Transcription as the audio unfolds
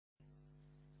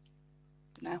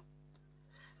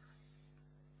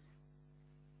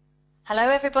Hello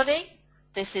everybody,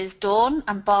 this is Dawn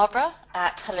and Barbara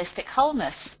at Holistic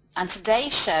Wholeness, and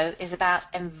today's show is about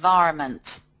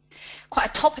environment. Quite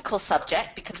a topical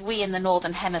subject because we in the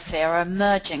Northern Hemisphere are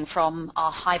emerging from our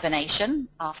hibernation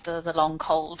after the long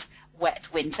cold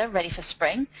wet winter, ready for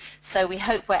spring. So we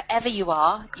hope wherever you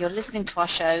are, you're listening to our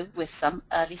show with some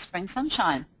early spring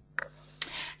sunshine.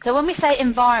 So when we say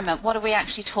environment, what are we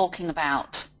actually talking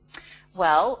about?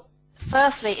 Well,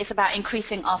 firstly, it's about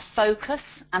increasing our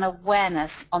focus and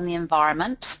awareness on the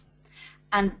environment,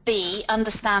 and B,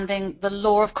 understanding the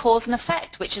law of cause and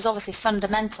effect, which is obviously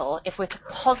fundamental if we're to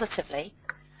positively,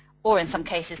 or in some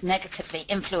cases negatively,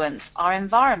 influence our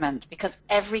environment, because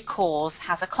every cause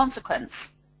has a consequence.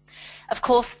 Of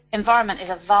course, environment is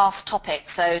a vast topic,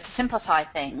 so to simplify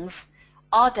things,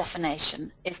 our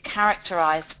definition is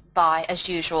characterized by, as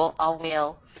usual, our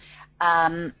wheel.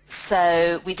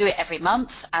 So we do it every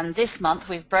month, and this month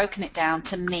we've broken it down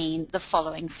to mean the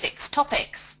following 6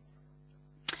 topics.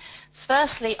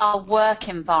 Firstly, our work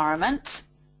environment.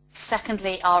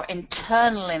 Secondly, our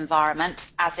internal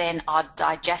environment, as in our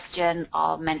digestion,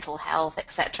 our mental health,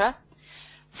 etc.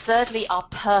 Thirdly, our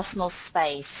personal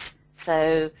space,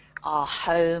 so our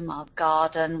home, our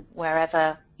garden,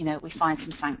 wherever we find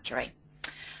some sanctuary.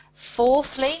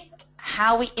 Fourthly,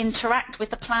 how we interact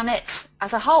with the planet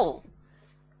as a whole.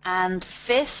 And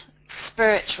fifth,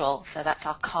 spiritual, so that's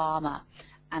our karma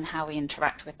and how we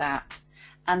interact with that.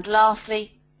 And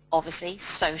lastly, obviously,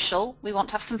 social. We want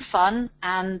to have some fun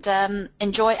and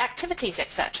enjoy activities,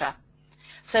 etc.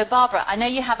 So Barbara, I know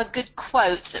you have a good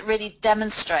quote that really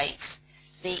demonstrates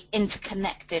the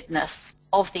interconnectedness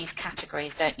of these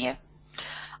categories, don't you?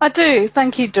 I do.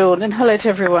 Thank you, Dawn, and hello to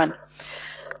everyone.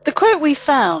 The quote we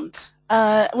found,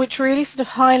 which really sort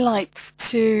of highlights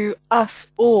to us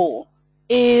all,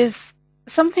 is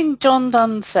something John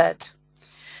Donne said.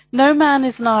 No man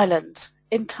is an island,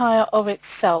 entire of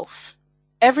itself.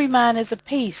 Every man is a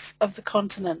piece of the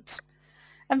continent.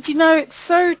 And it's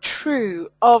so true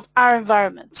of our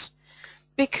environment,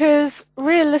 because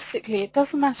realistically it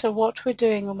doesn't matter what we're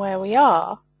doing and where we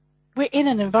are, we're in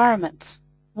an environment,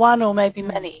 one or maybe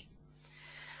many.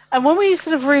 And when we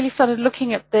sort of really started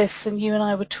looking at this, and you and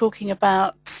I were talking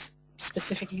about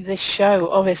specifically this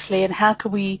show, obviously, and how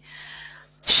can we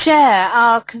share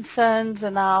our concerns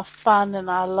and our fun and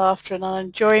our laughter and our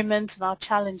enjoyment and our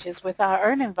challenges with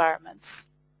our own environments,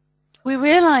 we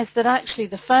realized that actually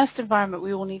the first environment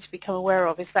we all need to become aware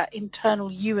of is that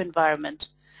internal you environment.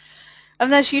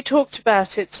 And as you talked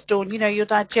about it, Dawn, your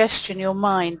digestion, your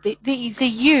mind, the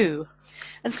you.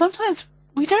 And sometimes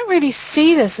we don't really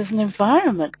see this as an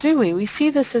environment, do we? We see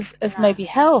this as maybe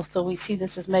health, or we see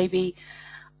this as maybe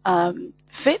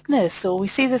fitness, or we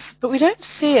see this, but we don't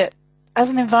see it as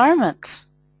an environment.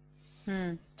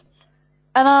 And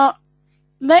our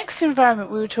next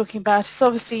environment we were talking about is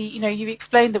obviously, you've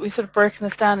explained that we've sort of broken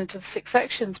this down into the 6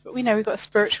 sections, but we know we've got a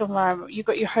spiritual environment, you've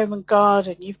got your home and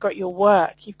garden, you've got your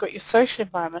work, you've got your social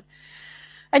environment,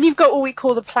 and you've got what we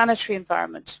call the planetary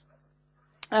environment.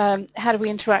 How do we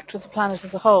interact with the planet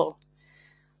as a whole?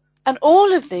 And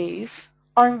all of these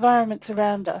are environments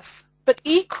around us, but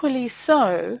equally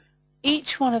so,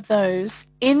 each one of those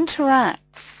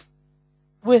interacts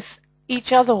with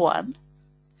each other one.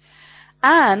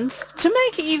 And to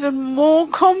make it even more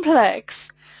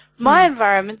complex, my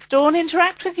environments don't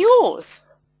interact with yours.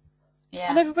 Yeah.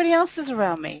 And everybody else's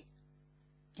around me.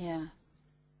 Yeah.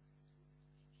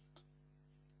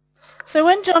 So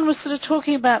when John was sort of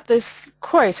talking about this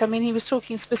quote, he was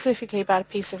talking specifically about a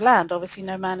piece of land. Obviously,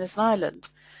 no man is an island.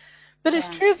 But it's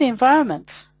true of the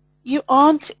environment. You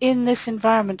aren't in this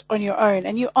environment on your own,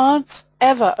 and you aren't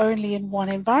ever only in one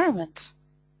environment.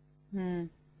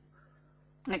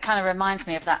 It kind of reminds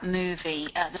me of that movie,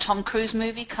 the Tom Cruise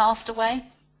movie, Castaway.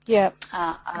 Yeah.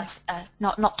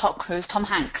 Not Tom Cruise, Tom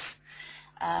Hanks.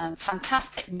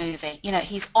 Fantastic movie.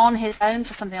 He's on his own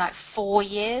for something like 4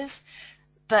 years,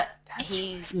 but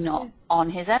he's not on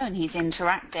his own. He's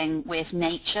interacting with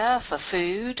nature for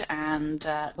food and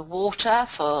the water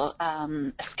for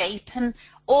escape and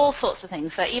all sorts of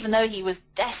things. So even though he was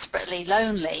desperately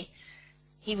lonely,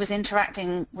 he was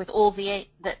interacting with all the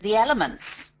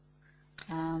elements.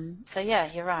 So yeah,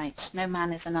 you're right. No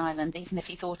man is an island, even if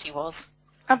he thought he was.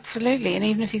 Absolutely, and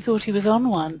even if he thought he was on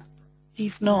one,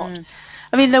 he's not.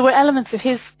 There were elements of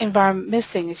his environment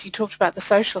missing, as you talked about the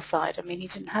social side. He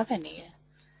didn't have any.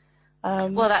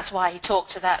 Well, that's why he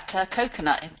talked to that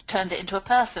coconut and turned it into a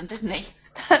person, didn't he?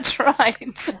 That's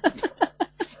right.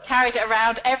 Carried it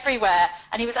around everywhere,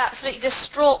 and he was absolutely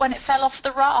distraught when it fell off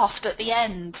the raft at the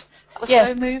end. That was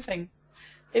so moving.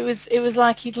 It was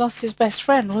like he'd lost his best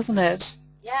friend, wasn't it?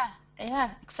 Yeah,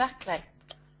 exactly.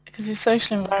 because his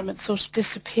social environment sort of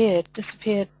disappeared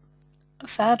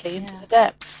sadly into Yeah. the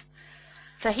depths.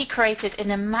 So he created an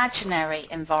imaginary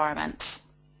environment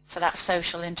for that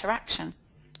social interaction.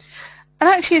 And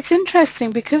actually it's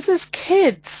interesting because as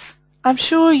kids, I'm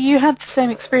sure you had the same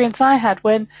experience I had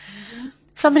when Mm-hmm.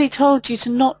 somebody told you to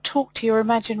not talk to your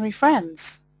imaginary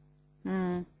friends.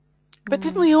 Mm. But Mm.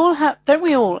 didn't we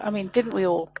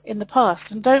all in the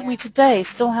past, and don't Yeah. we today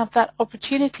still have that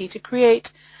opportunity to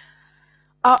create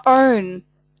our own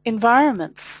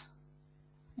environments,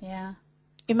 Yeah.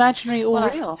 imaginary or Well,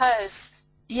 real?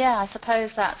 I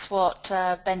suppose that's what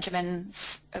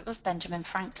it was Benjamin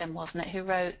Franklin, wasn't it, who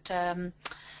wrote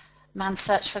Man's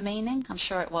Search for Meaning? I'm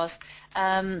sure it was.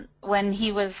 When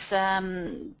he was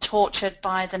tortured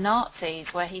by the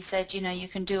Nazis, where he said, you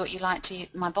can do what you like to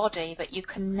my body, but you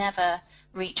can never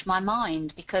reach my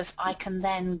mind because I can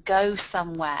then go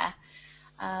somewhere.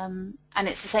 And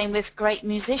it's the same with great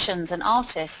musicians and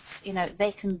artists.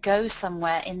 They can go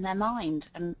somewhere in their mind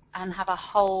and have a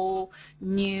whole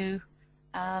new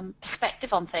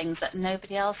perspective on things that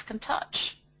nobody else can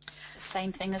touch. It's the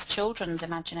same thing as children's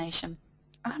imagination.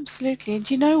 Absolutely. And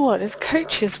you know what? As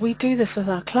coaches, we do this with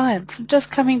our clients. I'm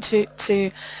just coming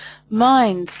to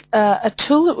mind a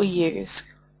tool that we use,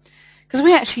 because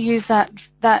we actually use that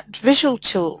visual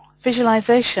tool,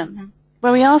 visualization, Mm-hmm.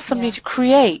 where we ask somebody Yeah. to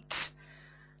create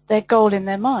their goal in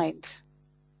their mind.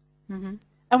 Mm-hmm.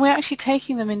 And we're actually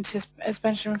taking them into, as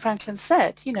Benjamin Franklin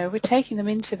said, we're taking them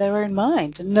into their own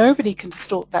mind, and nobody can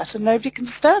distort that and nobody can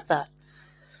disturb that.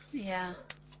 Yeah.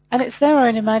 And it's their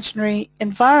own imaginary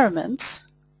environment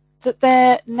that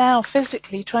they're now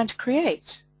physically trying to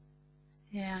create.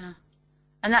 Yeah.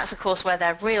 And that's, of course, where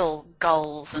their real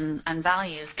goals and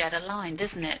values get aligned,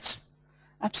 isn't it?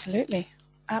 Absolutely.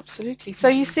 Absolutely. So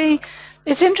you Mm-hmm. see,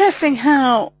 it's interesting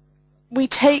how we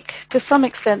take, to some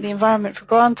extent, the environment for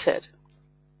granted.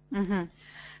 Mm-hmm.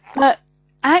 But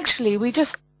actually,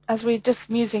 as we're just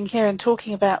musing here and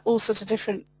talking about all sorts of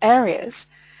different areas,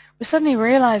 we're suddenly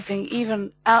realizing,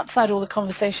 even outside all the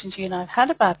conversations you and I have had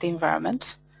about the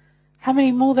environment, how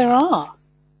many more there are.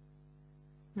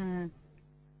 Mm.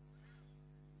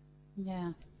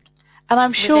 Yeah. And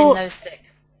I'm Within sure, those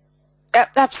six.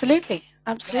 absolutely,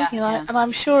 Yeah. absolutely, Yeah. and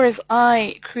I'm sure as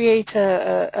I create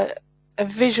a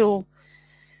visual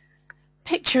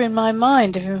picture in my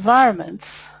mind of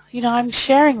environments, I'm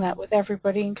sharing that with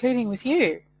everybody, including with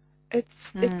you.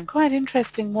 It's Mm. quite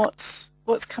interesting what's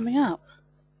coming up.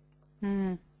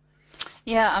 Mm.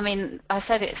 Yeah, I mean, I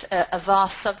said it's a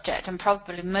vast subject, and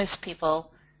probably most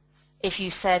people, if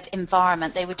you said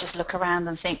environment, they would just look around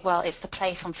and think, well, it's the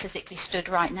place I'm physically stood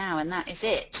right now, and that is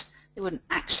it. They wouldn't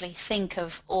actually think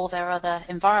of all their other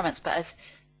environments. But as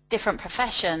different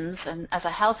professions and as a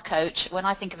health coach, when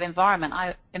I think of environment,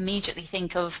 I immediately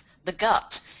think of the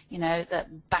gut,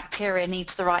 that bacteria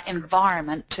needs the right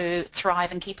environment to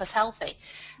thrive and keep us healthy.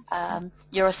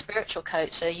 You're a spiritual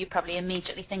coach, so you probably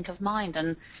immediately think of mind,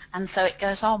 and so it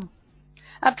goes on.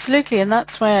 Absolutely, and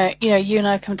that's where you and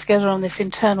I come together on this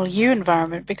internal you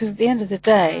environment, because at the end of the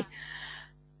day,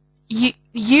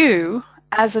 you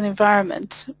as an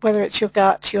environment, whether it's your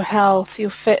gut, your health, your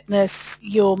fitness,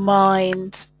 your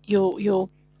mind, your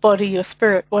body, your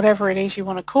spirit, whatever it is you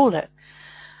want to call it,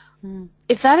 Mm.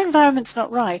 if that environment's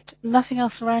not right, nothing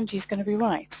else around you is going to be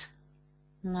right.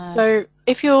 No. So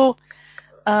if you're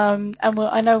and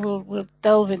I know we'll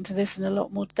delve into this in a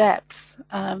lot more depth,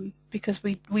 because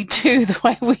we do the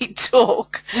way we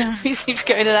talk. We seem to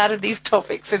go in and out of these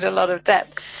topics in a lot of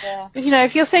depth. Yeah. But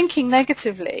if you're thinking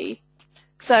negatively,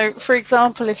 so for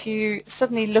example, if you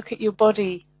suddenly look at your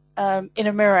body in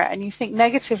a mirror and you think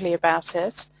negatively about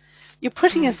it, you're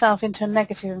putting Mm. yourself into a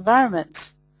negative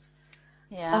environment.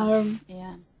 Um, Yes.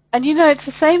 Yeah. and it's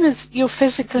the same as your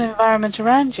physical environment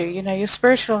around you. Your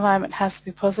spiritual environment has to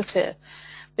be positive.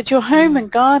 But your home Mm.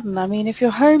 and garden, I mean, if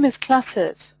your home is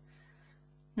cluttered,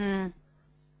 Mm.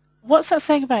 what's that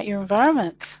saying about your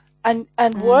environment? And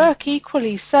Mm. work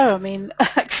equally so. I mean,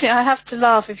 actually, I have to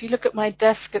laugh. If you look at my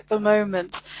desk at the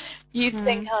moment, you'd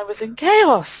think Mm. I was in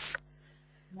chaos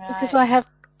because Right. I have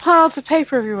piles of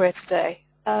paper everywhere today.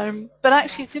 But Yeah.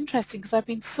 actually, it's interesting because I've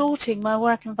been sorting my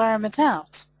work environment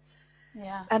out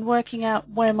Yeah. and working out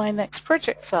where my next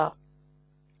projects are.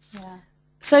 Yeah.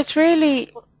 So it's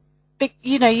really,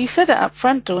 you said it up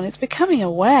front, Dawn, it's becoming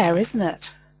aware, isn't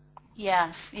it?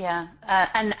 Yes. Yeah.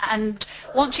 And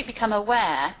once you become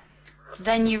aware,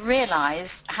 then you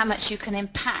realize how much you can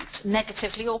impact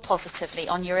negatively or positively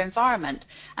on your environment.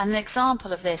 And an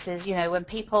example of this is, when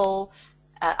people,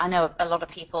 I know a lot of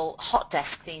people hot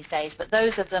desk these days, but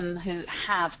those of them who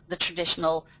have the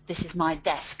traditional, this is my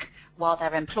desk while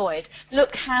they're employed,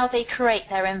 look how they create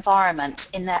their environment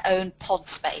in their own pod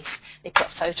space. They put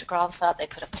photographs up, they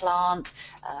put a plant,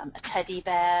 a teddy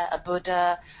bear, a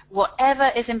Buddha,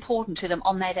 whatever is important to them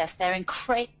on their desk. They're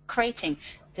creating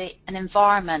an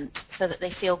environment so that they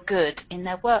feel good in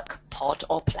their work pod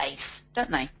or place,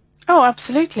 don't they? Oh,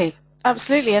 absolutely.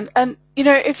 Absolutely. And you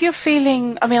know, if you're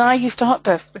feeling, I mean, I used to hot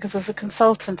desk because as a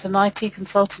consultant, an IT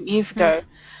consultant years ago,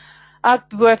 I'd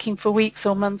be working for weeks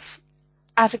or months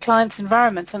at a client's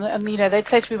environment and you know, they'd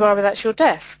say to me, Barbara, that's your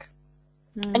desk.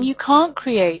 And you can't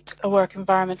create a work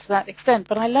environment to that extent,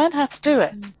 but I learned how to do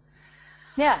it.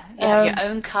 Yeah, you have your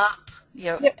own cup,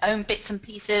 your Yeah, own bits and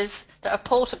pieces that are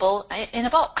portable in a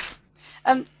box.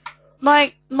 and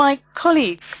my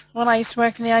colleagues, when I used to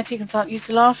work in the IT consultant, used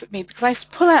to laugh at me because I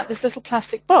used to pull out this little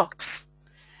plastic box.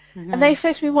 And they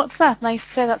say to me, what's that? And I used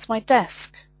to say, that's my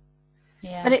desk.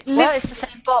 Yeah. And it Well, it's the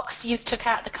literally, same box you took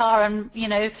out the car and, you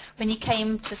know, when you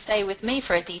came to stay with me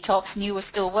for a detox and you were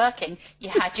still working, you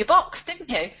had your box, didn't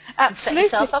you? And set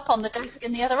yourself absolutely. up on the desk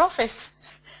in the other office.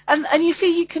 And you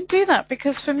see, you can do that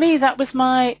because for me, that's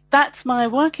my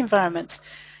work environment.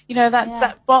 You know, Yeah.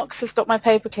 that box has got my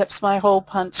paper clips, my hole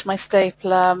punch, my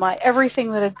stapler, my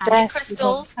everything that a And your desk would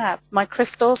normally crystals. have. My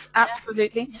crystals, Yeah.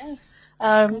 absolutely. Yeah.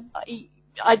 Um, I,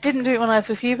 I didn't do it when I was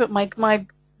with you, but my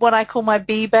what I call my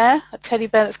bee bear, a teddy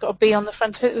bear that's got a bee on the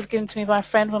front of it, was given to me by a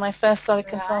friend when I first started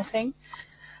Right. consulting.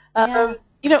 Yeah.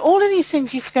 You know, all of these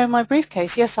things used to go in my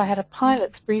briefcase. Yes, I had a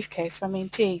pilot's briefcase. I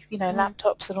mean, gee, you know, Mm.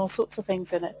 laptops and all sorts of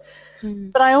things in it.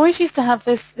 Mm. But I always used to have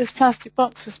this plastic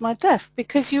box as my desk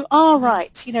because you are Mm.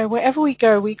 right. You know, wherever we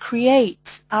go, we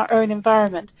create our own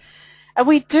environment. And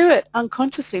we do it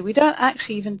unconsciously. We don't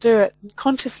actually even do it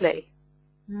consciously.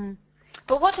 Mm.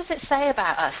 But what does it say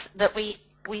about us that we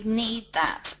need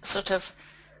that sort of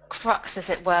crux, as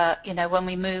it were, you know, when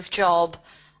we move job,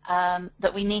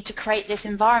 that we need to create this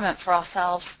environment for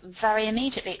ourselves very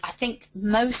immediately? I think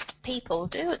most people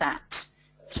do that.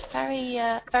 It's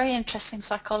very interesting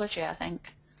psychology, I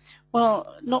think.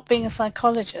 Well, not being a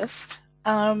psychologist,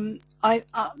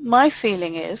 my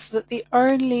feeling is that the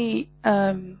only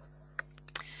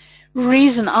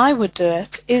reason I would do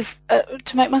it is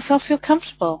to make myself feel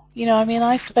comfortable. You know, I mean,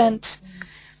 I spent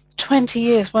 20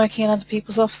 years working in other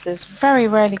people's offices, very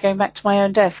rarely going back to my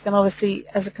own desk. And obviously,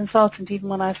 as a consultant, even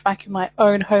when I was back in my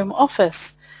own home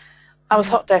office, I was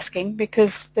Mm. hot desking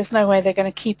because there's no way they're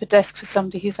going to keep a desk for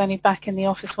somebody who's only back in the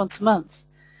office once a month.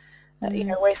 You Mm.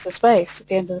 know, waste of space at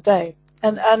the end of the day.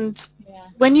 And Yeah.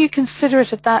 when you consider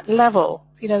it at that level,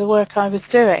 you know, the work I was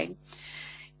doing,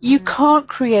 you Mm. can't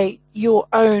create your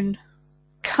own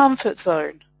comfort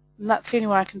zone. And that's the only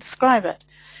way I can describe it.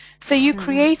 So you Mm.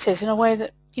 create it in a way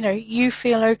that, you know, you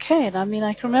feel okay. And I mean,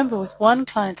 I can remember with one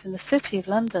client in the City of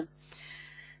London,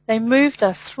 they moved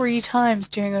us 3 times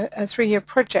during a 3-year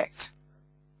project.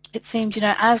 It seemed, you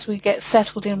know, as we get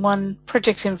settled in one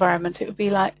project environment, it would be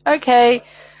like, okay,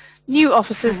 new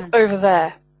offices Mm. over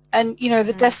there. And, you know,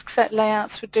 the Mm. desk set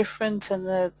layouts were different and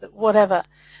the whatever.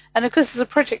 And of course, as a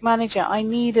project manager, I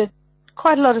needed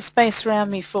quite a lot of space around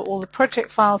me for all the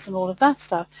project files and all of that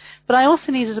stuff. But I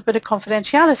also needed a bit of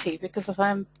confidentiality because if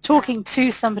I'm talking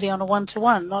to somebody on a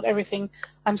one-to-one, not everything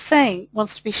I'm saying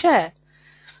wants to be shared.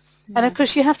 And of Mm.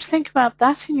 course, you have to think about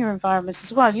that in your environment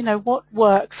as well. You know, what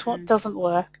works, what Mm. doesn't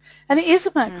work. And it is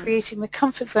about Mm. creating the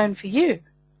comfort zone for you.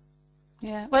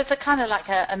 Yeah, well, it's a kind of like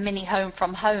a mini home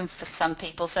from home for some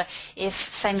people. So if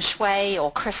feng shui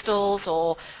or crystals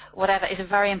or whatever is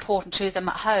very important to them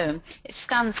at home, it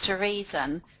stands to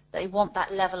reason they want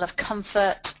that level of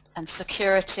comfort and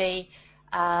security.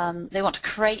 They want to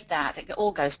create that. It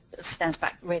all stems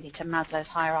back really to Maslow's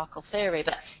hierarchical theory,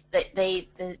 but they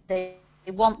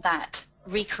want that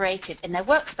recreated in their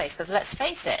workspace because let's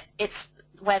face it, it's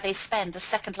where they spend the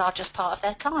second largest part of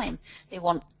their time. They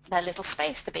want their little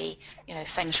space to be, you know,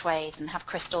 feng shuied and have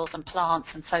crystals and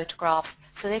plants and photographs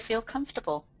so they feel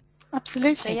comfortable. So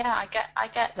Absolutely. yeah, I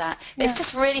get that. But it's Yeah.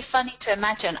 just really funny to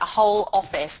imagine a whole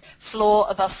office floor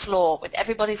above floor with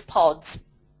everybody's pods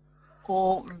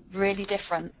all really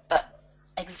different but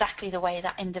exactly the way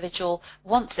that individual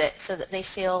wants it so that they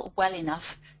feel well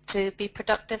enough to be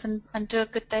productive and do a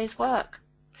good day's work.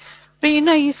 But you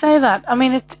know, you say that. I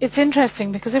mean, it's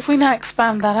interesting because if we now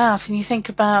expand that out and you think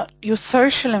about your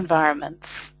social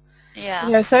environments, you Yeah.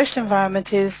 know, social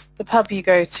environment is the pub you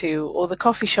go to or the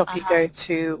coffee shop you Uh-huh. go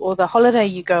to or the holiday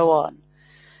you go on.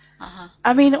 Uh-huh.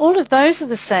 I mean, all of those are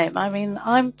the same. I mean,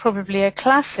 I'm probably a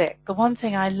classic. The one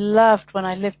thing I loved when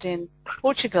I lived in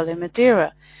Portugal, in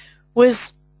Madeira,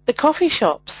 was the coffee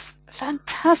shops.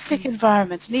 Fantastic Mm.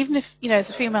 environment. And even if, you know, as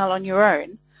a female on your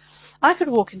own, I could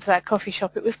walk into that coffee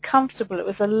shop. It was comfortable. It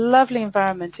was a lovely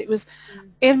environment. It was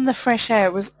in the fresh air.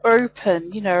 It was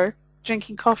open,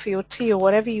 drinking coffee or tea or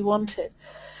whatever you wanted.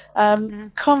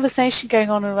 Conversation going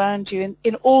on around you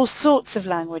in all sorts of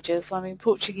languages. I mean,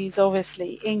 Portuguese,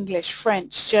 obviously, English,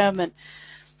 French, German,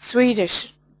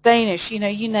 Swedish, Danish, you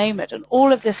name it, and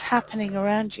all of this happening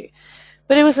around you.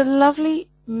 But it was a lovely,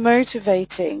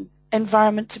 motivating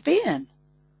environment to be in.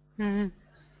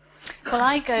 Well,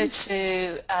 I go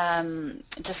to,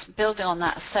 just building on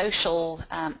that social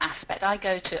aspect, I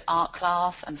go to art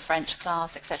class and French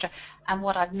class, etc. And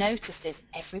what I've noticed is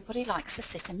everybody likes to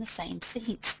sit in the same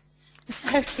seat. It's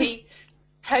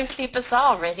totally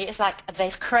bizarre, really. It's like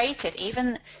they've created,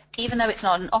 even though it's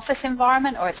not an office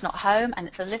environment or it's not home and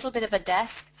it's a little bit of a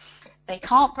desk, they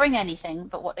can't bring anything,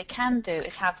 but what they can do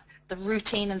is have the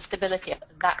routine and stability of,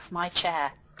 that's my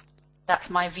chair, that's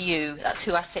my view, that's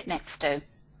who I sit next to.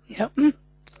 Yep.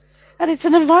 And it's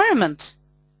an environment.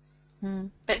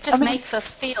 But it just makes us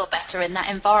feel better in that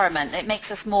environment. It makes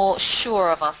us more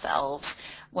sure of ourselves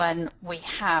when we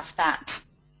have that.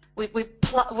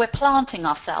 We're planting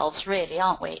ourselves, really,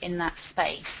 aren't we, in that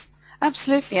space?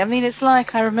 Absolutely. I mean, it's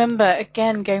like, I remember,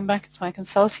 again, going back to my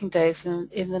consulting days in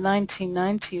the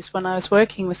 1990s when I was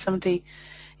working with somebody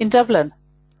in Dublin,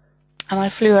 and I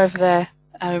flew over there.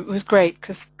 It was great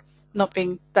because not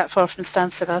being that far from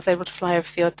Stansted, I was able to fly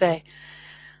over the odd day.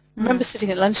 I remember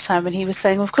sitting at lunchtime and he was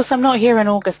saying, well, of course, I'm not here in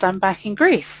August, I'm back in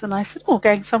Greece. And I said, oh,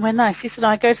 going somewhere nice. He said,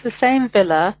 I go to the same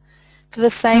villa for the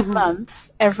same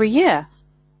month every year.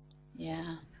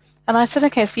 Yeah. And I said,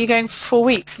 okay, so you're going for 4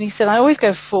 weeks. And he said, I always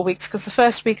go for 4 weeks because the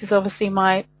first week is obviously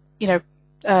my,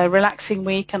 relaxing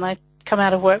week, and I come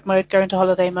out of work mode, go into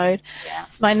holiday mode. Yeah.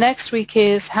 My next week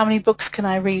is how many books can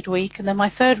I read week, and then my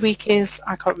third week is,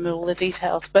 I can't remember all the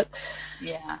details, but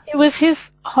it was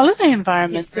his holiday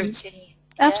environment. His routine.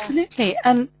 Absolutely.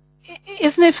 And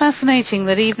isn't it fascinating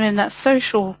that even in that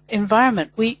social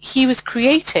environment, he was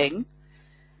creating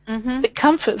the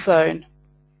comfort zone.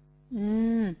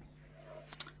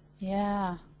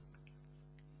 Yeah.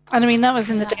 And I mean, that was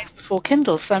in the days before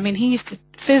Kindle. So, I mean, he used to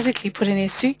physically put in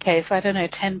his suitcase, I don't know,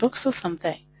 10 books or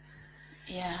something.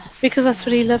 Yes. Because that's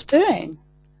what he loved doing.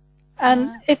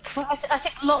 And it's... Well, I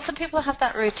think lots of people have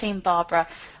that routine, Barbara,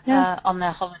 on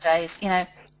their holidays.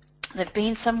 They've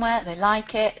been somewhere, they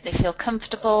like it, they feel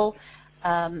comfortable,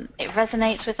 it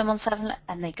resonates with them on some,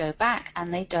 and they go back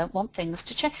and they don't want things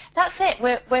to change. That's it.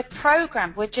 We're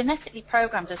programmed, we're genetically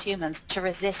programmed as humans to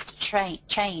resist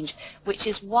change, which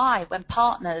is why when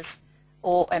partners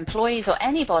or employees or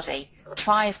anybody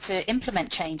tries to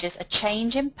implement changes, a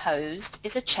change imposed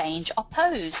is a change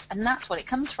opposed, and that's what it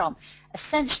comes from.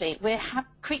 Essentially, we're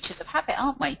creatures of habit,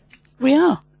 aren't we? We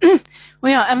are.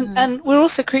 We are. And we're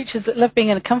also creatures that love being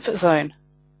in a comfort zone.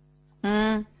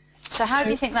 So how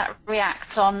do you think that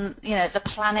reacts on, the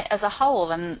planet as a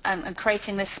whole and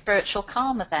creating this spiritual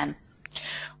karma then?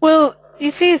 Well, you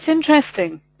see, it's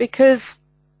interesting because,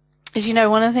 as you know,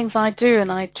 one of the things I do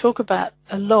and I talk about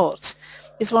a lot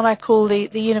is what I call the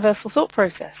universal thought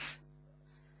process.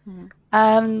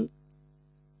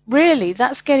 Really,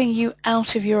 that's getting you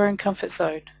out of your own comfort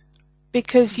zone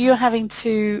because you're having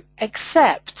to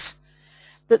accept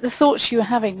that the thoughts you're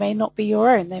having may not be your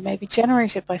own. They may be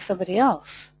generated by somebody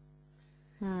else.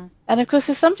 And, of course,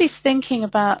 if somebody's thinking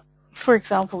about, for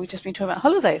example, we've just been talking about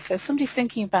holidays, so if somebody's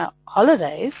thinking about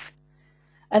holidays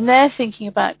and they're thinking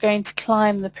about going to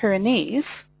climb the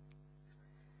Pyrenees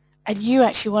and you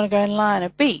actually want to go and lie on a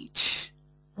beach,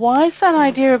 why is that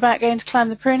idea about going to climb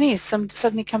the Pyrenees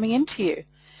suddenly coming into you?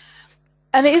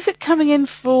 And is it coming in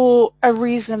for a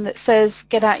reason that says,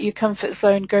 get out your comfort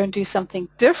zone, go and do something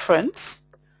different?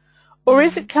 Or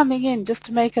is it coming in just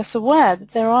to make us aware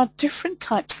that there are different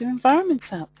types of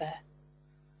environments out there?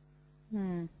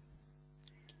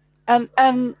 And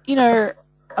I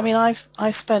mean,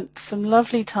 I've spent some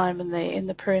lovely time in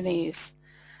the Pyrenees,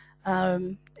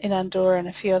 in Andorra and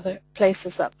a few other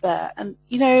places up there. And,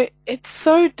 it's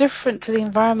so different to the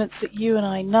environments that you and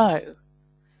I know.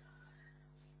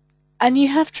 And you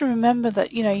have to remember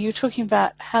that, you're talking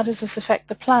about how does this affect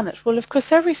the planet? Well, of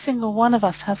course, every single one of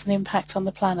us has an impact on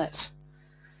the planet.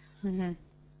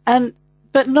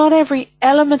 But not every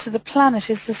element of the planet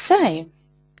is the same.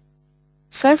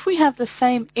 So if we have the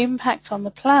same impact on the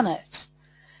planet,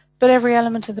 but every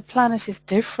element of the planet is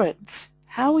different,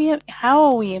 how are we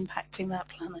impacting that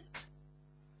planet?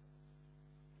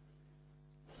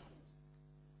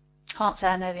 Can't say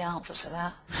I know the answer to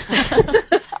that.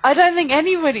 I don't think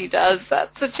anybody does.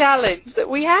 That's a challenge that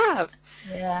we have.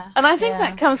 Yeah. And I think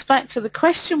that comes back to the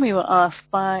question we were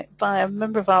asked by a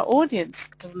member of our audience,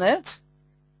 doesn't it?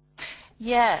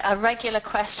 Yeah, a regular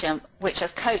question, which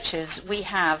as coaches we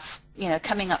have,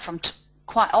 coming up from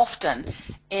quite often,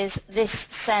 is this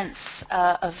sense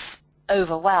of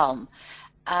overwhelm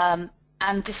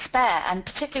and despair, and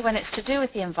particularly when it's to do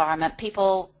with the environment,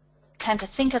 people tend to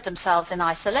think of themselves in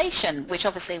isolation, which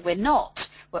obviously we're not.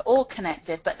 We're all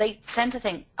connected, but they tend to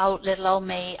think, oh, little old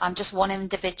me, I'm just one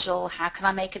individual, how can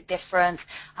I make a difference?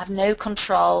 I have no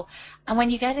control. And when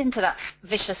you get into that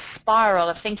vicious spiral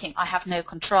of thinking, I have no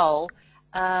control,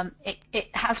 it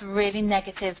has really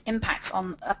negative impacts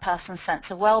on a person's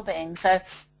sense of well-being. So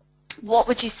what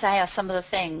would you say are some of the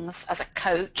things as a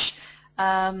coach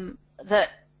that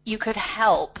you could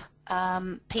help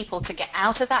people to get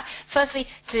out of that? Firstly,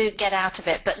 to get out of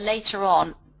it, but later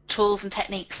on, tools and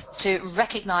techniques to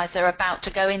recognize they're about to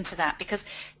go into that. Because,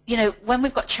 when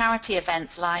we've got charity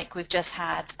events like we've just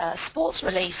had Sports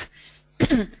Relief,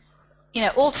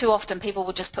 all too often people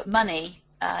will just put money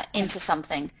into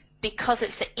something because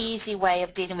it's the easy way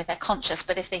of dealing with their conscience.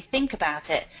 But if they think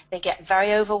about it, they get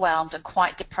very overwhelmed and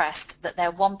quite depressed that they're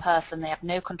one person, they have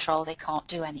no control, they can't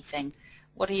do anything.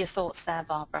 What are your thoughts there,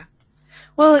 Barbara?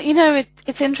 Well,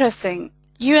 it's interesting.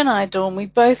 You and I, Dawn, we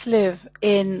both live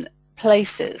in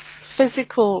places,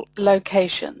 physical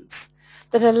locations,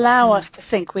 that allow us to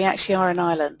think we actually are an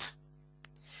island,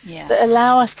 that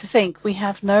allow us to think we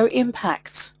have no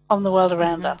impact on the world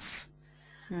around us.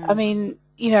 I mean,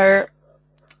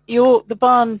 the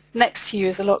barn next to you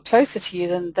is a lot closer to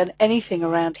you than anything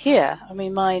around here. I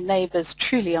mean, my neighbours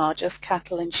truly are just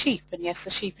cattle and sheep, and yes, the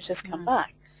sheep have just come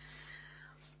back.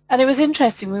 And it was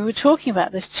interesting, we were talking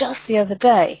about this just the other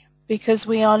day because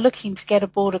we are looking to get a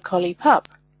Border Collie pup.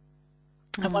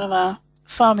 And one of our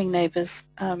farming neighbours,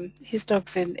 his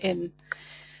dog's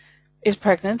is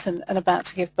pregnant and about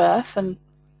to give birth, and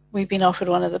we've been offered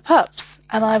one of the pups.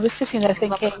 And I was sitting there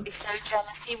thinking, Robert would be so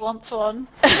jealous he wants one.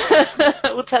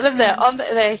 We'll tell them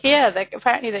they're here.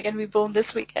 Apparently they're going to be born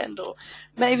this weekend or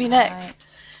maybe next.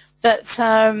 But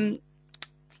so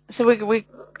we're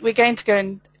going to go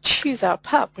and choose our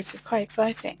pup, which is quite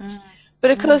exciting.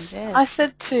 But of course, I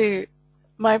said to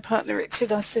my partner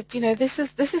Richard, I said, this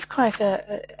is quite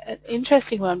an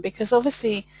interesting one, because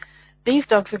obviously these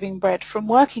dogs are being bred from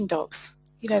working dogs.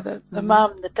 The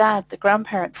mum, the dad, the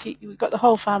grandparents. We've got the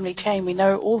whole family chain. We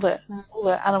know all the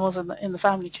animals in the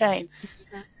family chain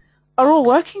are all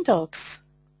working dogs.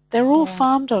 They're all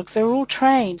farm dogs. They're all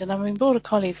trained. And I mean, Border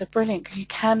Collies are brilliant because you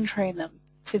can train them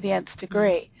to the nth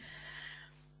degree.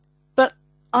 But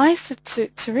I said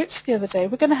to Rich the other day,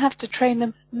 we're going to have to train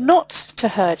them not to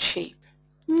herd sheep,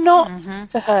 not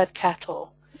to herd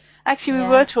cattle. Actually, we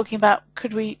were talking about,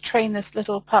 could we train this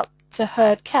little pup to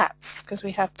herd cats, because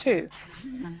we have two.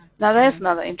 Now, there's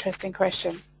another interesting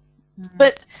question.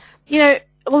 But,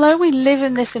 although we live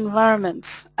in this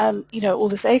environment and, all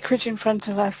this acreage in front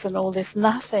of us and all this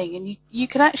nothing, and you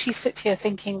can actually sit here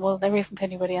thinking, well, there isn't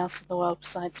anybody else in the world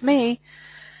besides me,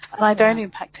 and I don't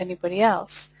impact anybody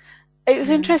else. It was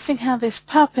interesting how this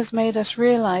pup has made us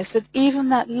realize that even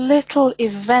that little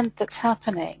event that's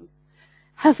happening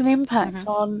has an impact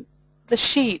on the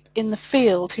sheep in the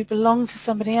field who belong to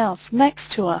somebody else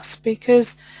next to us,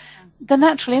 because the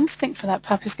natural instinct for that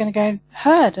pup is going to go and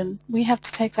herd, and we have to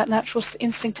take that natural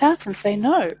instinct out and say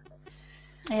no.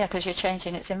 Yeah, because you're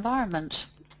changing its environment.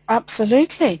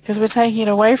 Absolutely, because we're taking it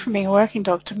away from being a working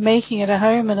dog to making it a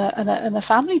home and a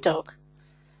family dog.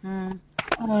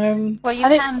 Well, you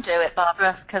can do it,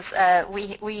 Barbara, because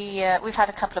we've had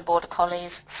a couple of Border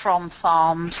Collies from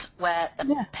farms where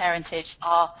the parentage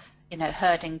are,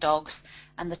 herding dogs,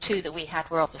 and the two that we had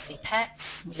were obviously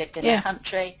pets. We lived in the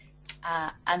country,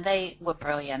 and they were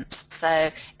brilliant. So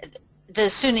the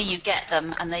sooner you get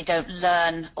them and they don't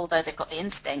learn, although they've got the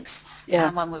instincts,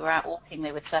 and when we were out walking,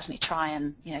 they would certainly try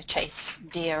and, chase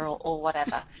deer or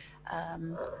whatever.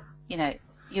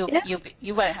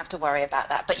 You won't have to worry about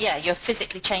that. But yeah, you're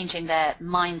physically changing their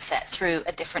mindset through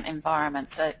a different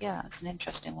environment. So yeah, it's an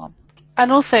interesting one. And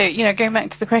also, going back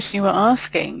to the question you were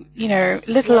asking,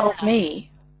 little old me,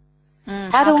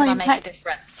 how can I make a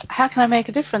difference? How can I make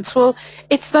a difference? Well,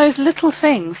 it's those little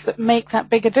things that make that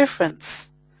bigger difference.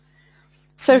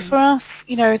 So for us,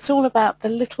 it's all about the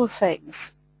little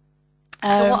things.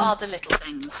 So what are the little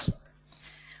things?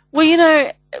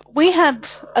 Well, we had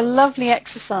a lovely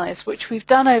exercise which we've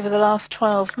done over the last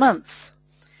 12 months.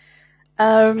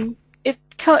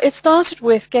 It started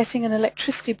with getting an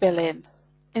electricity bill in.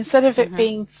 Instead of it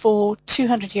being for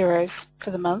 €200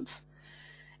 for the month,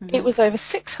 it was over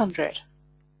 600.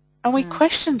 And we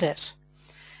questioned it.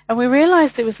 And we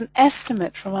realized it was an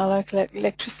estimate from our local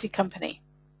electricity company.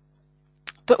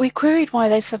 But we queried why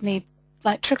they suddenly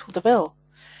tripled the bill.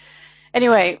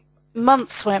 Anyway,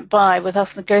 months went by with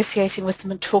us negotiating with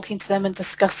them and talking to them and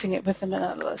discussing it with them.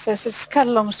 So just cut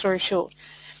a long story short,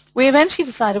 we eventually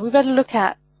decided we better look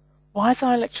at why is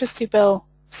our electricity bill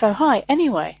so high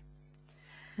anyway?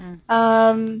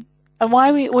 And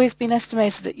why we always been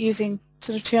estimated at using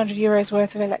sort of 200 euros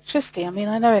worth of electricity. I mean,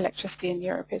 I know electricity in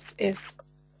Europe is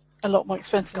a lot more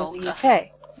expensive than Gold the dust. UK.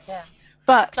 Yeah.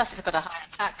 But plus it's got a higher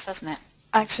tax, hasn't it?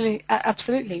 Actually,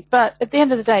 absolutely. But at the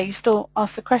end of the day, you still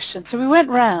ask the question. So we went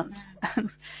round, and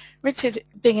Richard,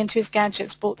 being into his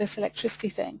gadgets, bought this electricity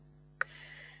thing,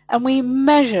 and we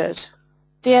measured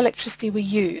the electricity we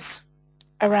use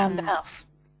around the house,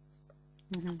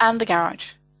 and the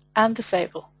garage, and the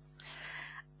stable,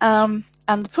 and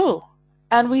the pool.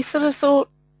 And we sort of thought,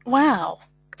 wow,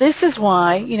 this is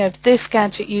why, this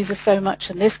gadget uses so much,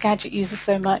 and this gadget uses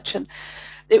so much, and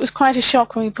it was quite a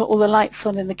shock when we put all the lights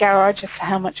on in the garage as to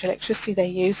how much electricity they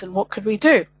use and what could we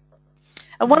do.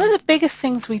 And one of the biggest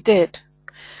things we did,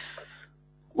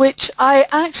 which I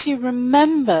actually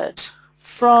remembered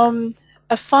from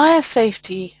a fire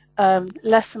safety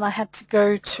lesson I had to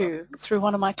go to through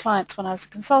one of my clients when I was a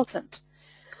consultant.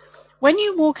 When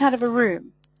you walk out of a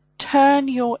room, turn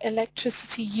your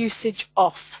electricity usage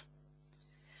off.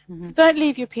 So don't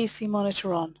leave your PC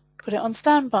monitor on. Put it on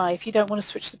standby if you don't want to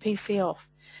switch the PC off.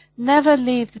 Never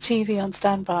leave the TV on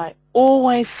standby.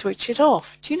 Always switch it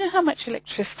off. Do you know how much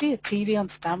electricity a TV on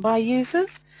standby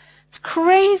uses? It's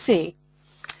crazy.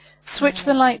 Switch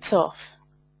the lights off.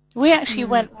 We actually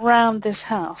went round this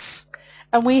house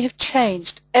and we have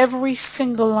changed every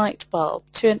single light bulb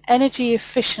to an energy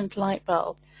efficient light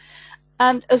bulb.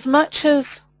 And as much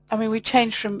as, we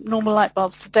changed from normal light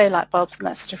bulbs to daylight bulbs, and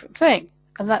that's a different thing.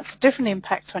 And that's a different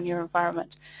impact on your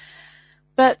environment.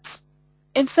 But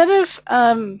instead of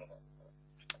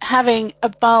having a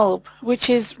bulb, which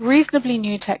is reasonably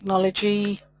new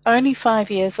technology, only 5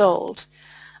 years old,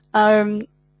 that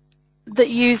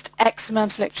used X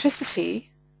amount of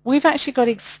electricity, we've actually got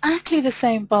exactly the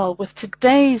same bulb with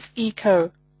today's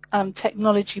eco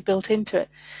technology built into it.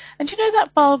 And you know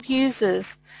that bulb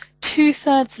uses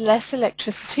 2/3 less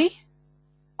electricity?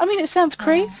 I mean, it sounds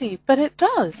crazy, but it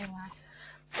does.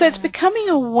 So it's becoming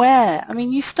aware. I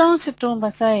mean, you started, Dawn, by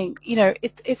saying,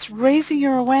 it's raising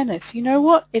your awareness. You know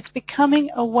what? It's becoming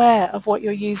aware of what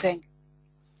you're using.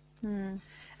 And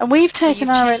we've taken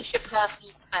so you've changed your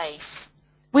personal space.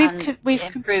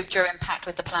 We've improved your impact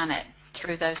with the planet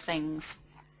through those things.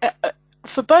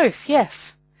 For both,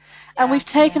 yes. Yeah, and we've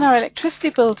taken our electricity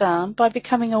bill down by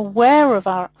becoming aware of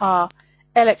our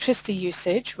electricity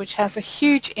usage, which has a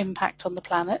huge impact on the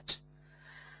planet,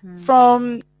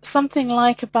 from something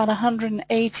like about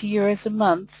 180 euros a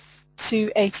month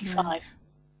to 85.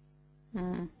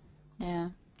 Yeah.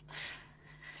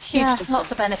 Huge difference.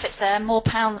 Lots of benefits there. More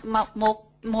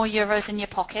euros in your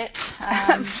pocket.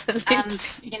 Absolutely.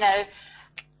 And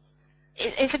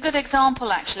it's a good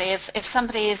example actually. If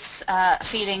somebody is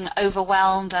feeling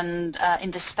overwhelmed and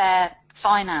in despair,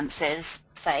 finances,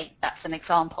 say that's an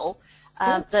example.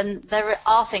 Then there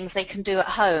are things they can do at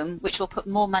home which will put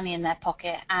more money in their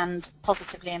pocket and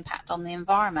positively impact on the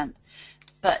environment.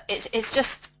 But it's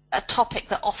just a topic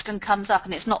that often comes up,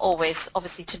 and it's not always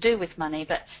obviously to do with money,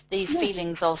 but these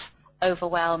feelings of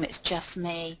overwhelm, it's just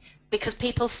me, because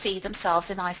people see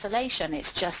themselves in isolation.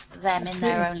 It's just them in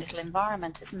their own little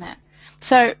environment, isn't it?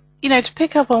 So, to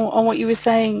pick up on what you were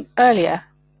saying earlier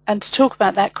and to talk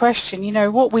about that question,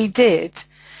 what we did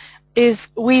is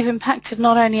we've impacted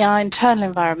not only our internal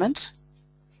environment,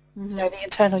 the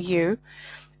internal you,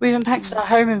 we've impacted our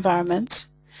home environment,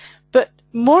 but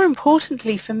more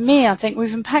importantly for me, I think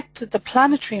we've impacted the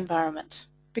planetary environment,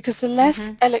 because the less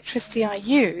electricity I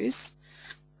use,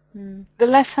 the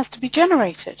less has to be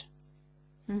generated.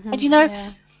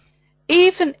 And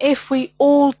even if we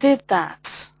all did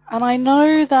that, and I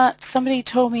know that somebody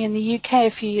told me in the UK a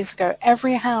few years ago,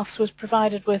 every house was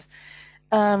provided with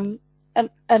an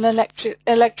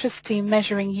electricity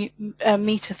measuring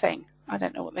meter thing. I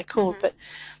don't know what they're called, but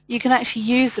you can actually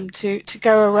use them to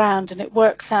go around, and it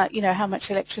works out, how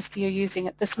much electricity you're using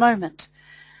at this moment.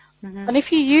 And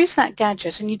if you use that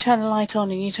gadget and you turn the light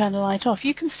on and you turn the light off,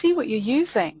 you can see what you're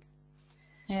using.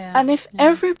 And if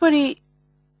everybody,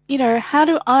 how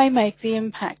do I make the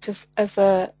impact as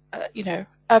a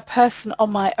person on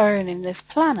my own in this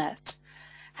planet?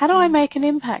 How do I make an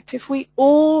impact if we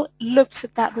all looked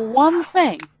at that one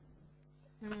thing?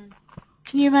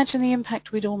 Can you imagine the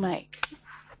impact we'd all make?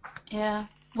 Yeah.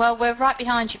 Well, we're right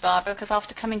behind you, Barbara, because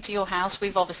after coming to your house,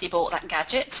 we've obviously bought that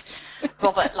gadget.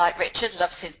 Robert, like Richard,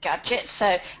 loves his gadget.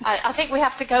 So I think we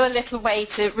have to go a little way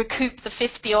to recoup the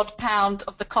 £50-odd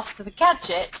of the cost of the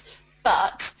gadget.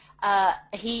 But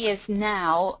He is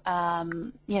now,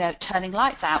 turning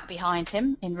lights out behind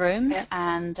him in rooms, Yeah.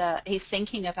 and he's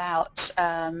thinking about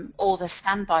all the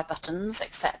standby buttons,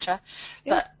 etc.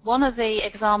 Yeah. But one of the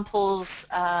examples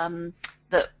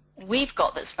that we've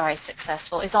got that's very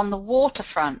successful is on the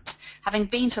waterfront. Having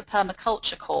been to a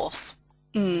permaculture course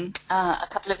a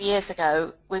couple of years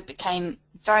ago, we became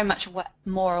very much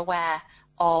more aware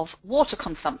of water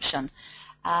consumption.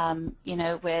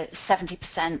 We're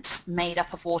 70% made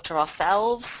up of water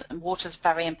ourselves, and water's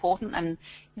very important, and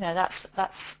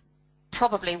that's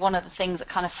probably one of the things that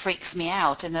kind of freaks me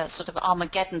out in a sort of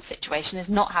Armageddon situation, is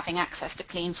not having access to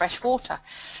clean fresh water.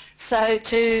 So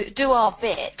to do our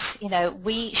bit,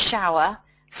 we shower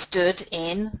stood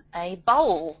in a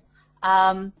bowl,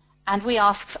 and we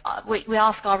ask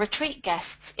our retreat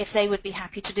guests if they would be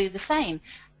happy to do the same,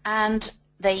 and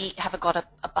they have got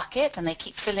a bucket, and they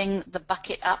keep filling the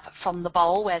bucket up from the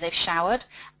bowl where they've showered,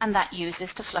 and that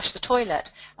uses to flush the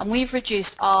toilet. And we've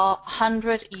reduced our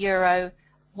 €100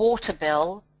 water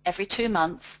bill every 2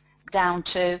 months down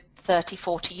to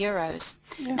 30-40 euros.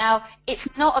 Yeah. Now, it's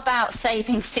not about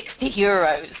saving 60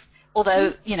 euros,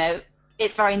 although,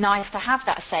 it's very nice to have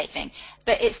that saving,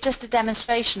 but it's just a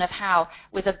demonstration of how,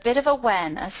 with a bit of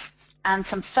awareness and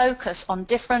some focus on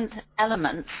different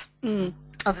elements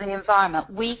of the environment,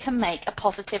 we can make a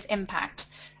positive impact.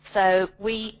 So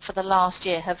we, for the last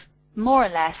year, have more or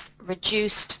less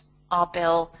reduced our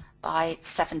bill by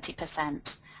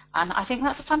 70%. And I think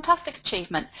that's a fantastic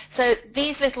achievement. So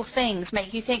these little things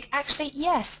make you think, actually,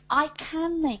 yes, I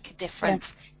can make a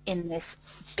difference in this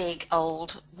big,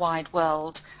 old, wide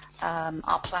world,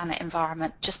 our planet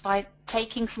environment, just by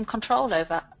taking some control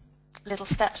over little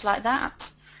steps like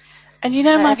that. And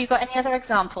have you got any other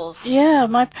examples? Yeah,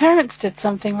 my parents did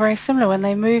something very similar when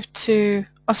they moved to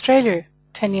Australia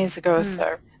 10 years ago or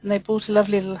so, and they bought a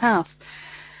lovely little house.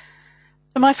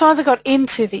 And my father got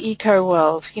into the eco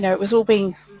world. It was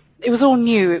all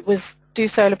new. It was do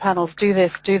solar panels, do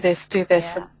this, do this, do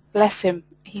this, Yeah. and bless him,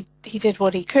 he did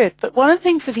what he could. But one of the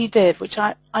things that he did, which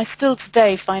I still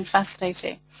today find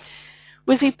fascinating,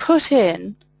 was he put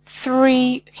in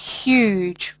 3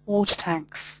 huge water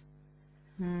tanks.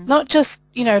 Not just,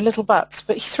 little butts,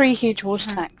 but 3 huge water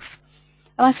tanks.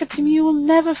 And I said to him, you will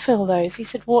never fill those. He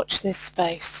said, watch this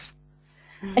space.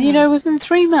 And within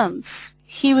 3 months,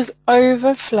 he was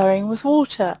overflowing with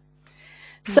water.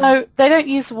 So they don't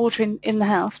use the water in the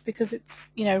house because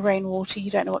it's, rainwater. You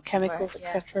don't know what chemicals,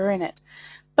 etc. are in it.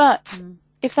 But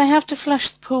if they have to flush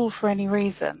the pool for any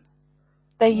reason,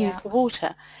 they use the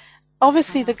water.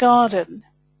 Obviously, the garden,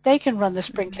 they can run the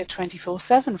sprinkler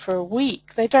 24/7 for a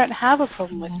week. They don't have a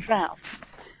problem with droughts.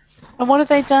 And what have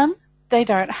they done? They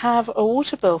don't have a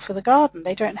water bill for the garden.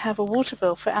 They don't have a water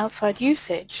bill for outside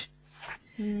usage.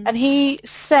 And he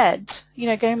said,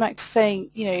 going back to saying,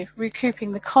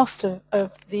 recouping the cost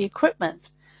of the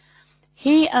equipment,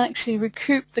 he actually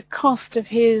recouped the cost of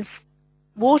his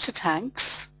water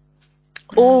tanks,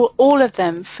 all of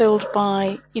them filled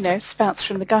by, spouts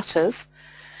from the gutters,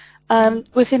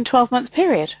 within 12-month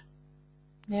period.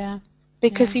 Yeah.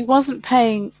 Because he wasn't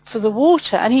paying for the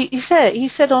water. And he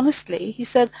said honestly,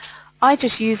 I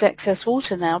just use excess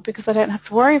water now because I don't have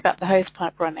to worry about the hose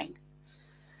pipe running.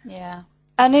 Yeah.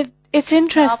 And it's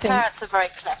interesting. Our parents are very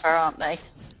clever, aren't they?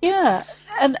 Yeah.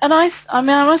 And I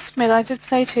must admit, I did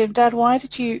say to him, Dad, why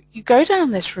did you go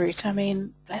down this route? I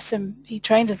mean, bless him, he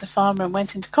trained as a farmer and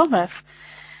went into commerce.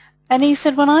 And he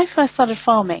said, when I first started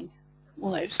farming,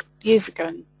 all those years ago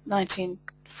in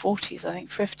 1940s, I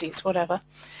think, 50s, whatever,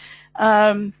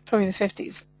 probably the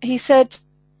 50s, he said,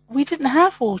 we didn't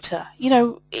have water.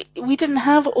 We didn't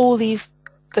have all this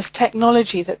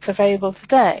technology that's available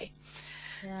today.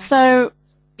 Yeah. So,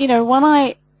 when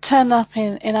I turned up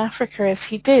in Africa as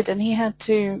he did, and he had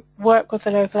to work with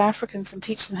the local Africans and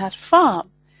teach them how to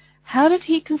farm, how did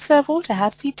he conserve water? How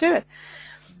did he do it?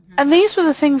 And these were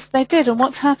the things they did, and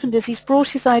what's happened is he's brought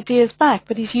his ideas back,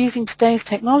 but he's using today's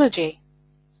technology.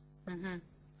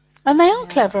 And they are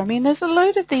clever. I mean, there's a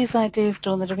load of these ideas,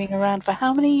 Dawn, that have been around for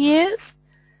how many years?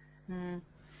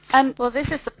 And well,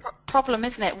 this is the problem,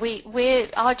 isn't it? We're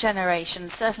our generation,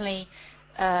 certainly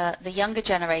the younger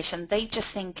generation, they just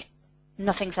think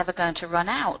nothing's ever going to run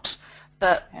out.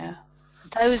 But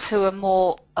those who are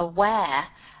more aware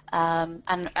and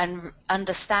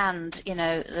understand,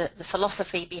 the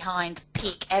philosophy behind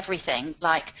peak everything,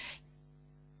 like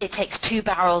it takes 2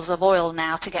 barrels of oil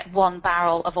now to get 1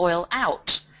 barrel of oil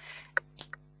out.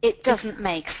 It doesn't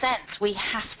make sense. We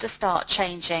have to start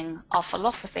changing our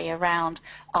philosophy around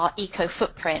our eco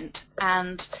footprint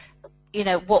and,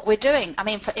 what we're doing. I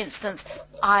mean, for instance,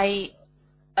 I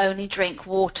only drink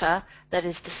water that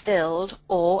is distilled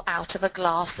or out of a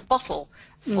glass bottle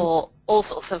for all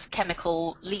sorts of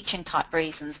chemical leaching type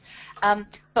reasons.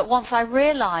 But once I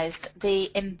realised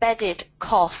the embedded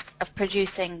cost of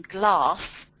producing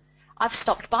glass, I've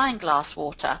stopped buying glass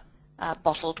water,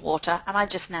 bottled water, and I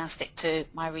just now stick to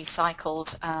my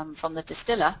recycled from the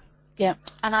distiller. Yeah.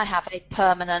 And I have a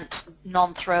permanent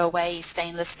non-throwaway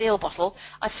stainless steel bottle.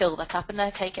 I fill that up and I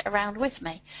take it around with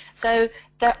me. So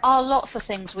there are lots of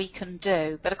things we can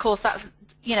do, but of course that's,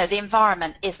 the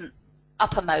environment isn't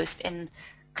uppermost in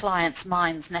clients'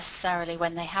 minds necessarily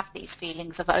when they have these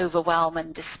feelings of overwhelm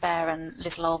and despair and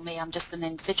little old me, I'm just an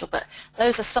individual. But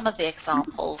those are some of the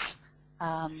examples.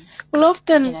 Well,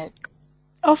 often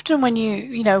when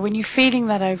when you're feeling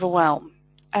that overwhelm,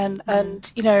 and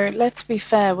let's be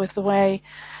fair with the way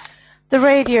the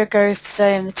radio goes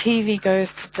today and the TV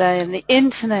goes today and the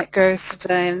internet goes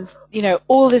today and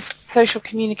all this social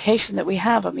communication that we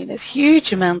have. I mean, there's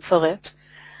huge amounts of it,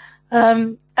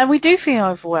 and we do feel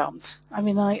overwhelmed. I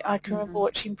mean, I can remember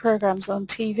watching programs on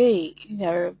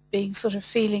TV, being sort of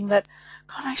feeling that,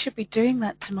 God, I should be doing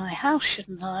that to my house,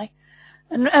 shouldn't I?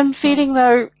 And feeling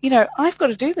though, I've got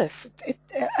to do this.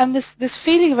 And this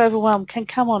feeling of overwhelm can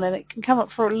come on, and it can come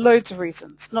up for loads of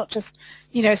reasons, not just,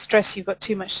 stress, you've got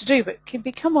too much to do, but it can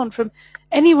come on from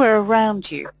anywhere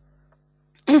around you.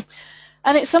 And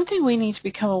it's something we need to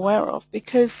become aware of,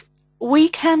 because we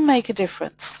can make a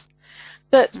difference.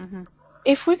 But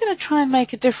if we're going to try and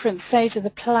make a difference, say, to the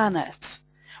planet,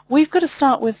 we've got to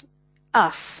start with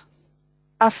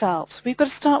ourselves. We've got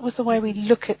to start with the way we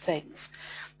look at things.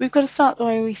 We've got to start the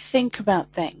way we think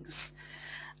about things.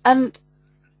 And,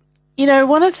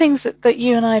 one of the things that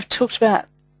you and I have talked about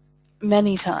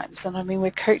many times, and I mean,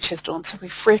 we're coaches, Dawn, so we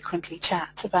frequently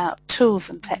chat about tools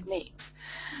and techniques.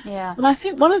 Yeah. And I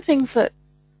think one of the things that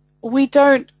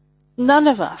none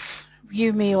of us,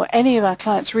 you, me, or any of our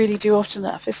clients really do often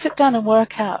enough is sit down and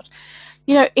work out,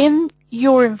 in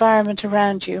your environment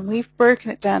around you, and we've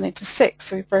broken it down into 6.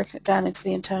 So we've broken it down into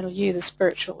the internal you, the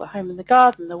spiritual, the home and the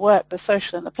garden, the work, the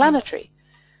social, and the planetary.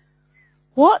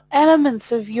 What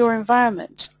elements of your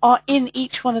environment are in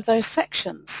each one of those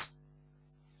sections?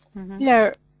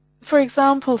 For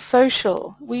example,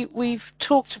 social, we've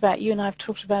talked about, you and I have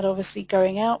talked about obviously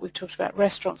going out, we've talked about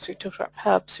restaurants, we've talked about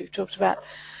pubs, we've talked about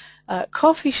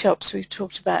coffee shops, we've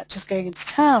talked about just going into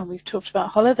town, we've talked about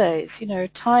holidays,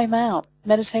 time out,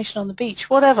 meditation on the beach,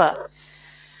 whatever.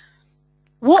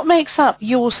 What makes up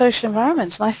your social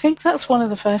environment? And I think that's one of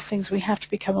the first things we have to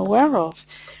become aware of,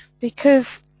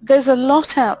 because there's a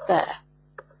lot out there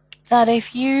that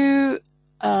if you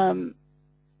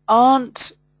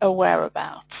aren't aware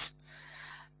about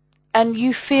and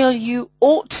you feel you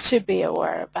ought to be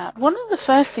aware about, one of the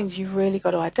first things you've really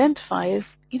got to identify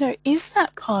is, is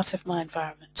that part of my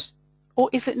environment or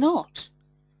is it not?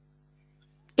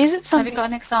 Is it something? Have you got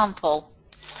an example?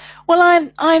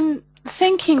 Well, I'm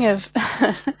thinking of,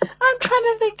 I'm trying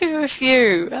to think of a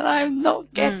few and I'm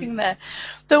not getting there.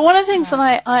 But one of the things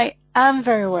that I am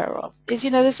very aware of is,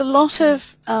 there's a lot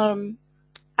of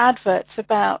adverts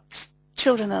about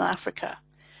children in Africa.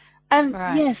 And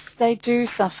yes, they do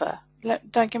suffer.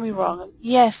 Don't get me wrong.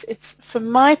 Yes, it's, from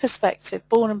my perspective,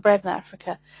 born and bred in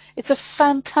Africa, it's a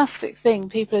fantastic thing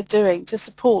people are doing to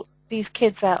support these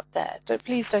kids out there.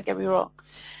 Please don't get me wrong.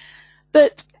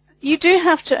 But you do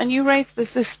have to, and you raised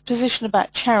this position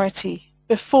about charity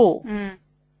before.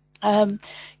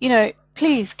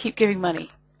 Please keep giving money.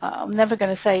 I'm never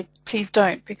going to say please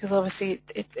don't, because obviously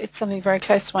it's something very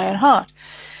close to my own heart.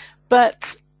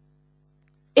 But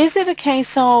is it a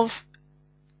case of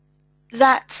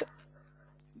that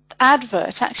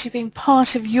advert actually being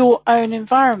part of your own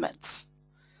environment?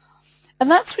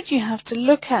 And that's what you have to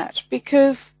look at,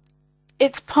 because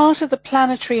it's part of the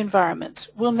planetary environment.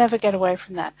 We'll never get away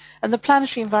from that. And the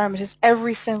planetary environment is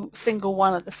every single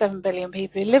one of the 7 billion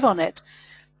people who live on it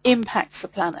impacts the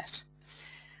planet.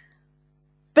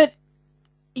 But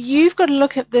you've got to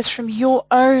look at this from your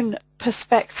own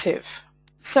perspective.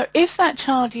 So if that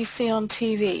child you see on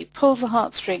TV pulls a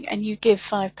heartstring and you give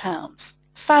 £5,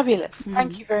 fabulous,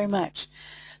 thank you very much.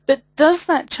 But does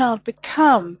that child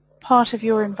become part of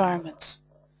your environment?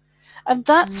 And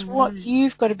that's what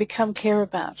you've got to become clear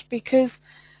about, because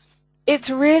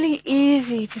it's really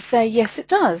easy to say, yes, it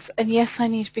does, and yes, I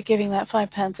need to be giving that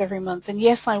 £5 every month, and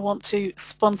yes, I want to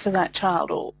sponsor that child,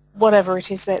 or whatever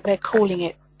it is that they're calling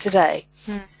it today.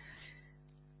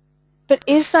 But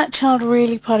is that child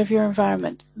really part of your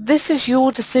environment? This is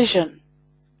your decision.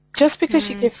 Just because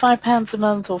you give £5 a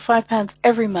month or £5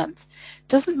 every month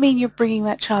doesn't mean you're bringing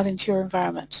that child into your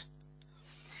environment.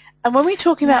 And when we're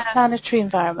talking about planetary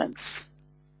environments,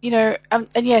 and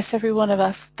yes, every one of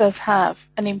us does have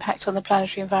an impact on the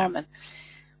planetary environment.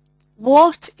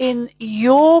 What in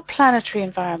your planetary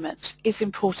environment is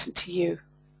important to you?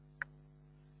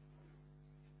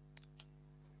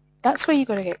 That's where you've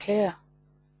got to get clear.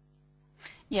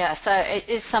 Yeah, so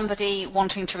is somebody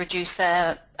wanting to reduce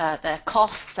their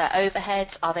costs, their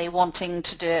overheads? Are they wanting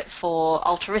to do it for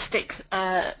altruistic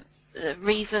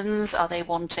reasons? Are they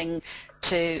wanting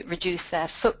to reduce their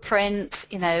footprint?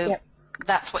 Yep,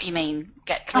 That's what you mean.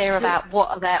 Get clear absolutely. about what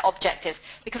are their objectives.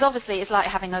 Because obviously it's like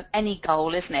having any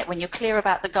goal, isn't it? When you're clear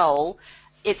about the goal,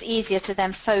 it's easier to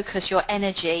then focus your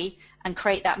energy and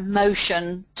create that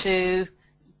motion to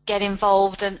get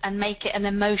involved and make it an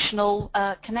emotional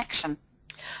connection.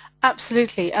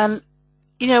 Absolutely. And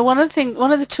one of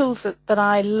the tools that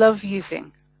I love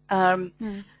using,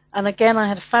 Mm. and again I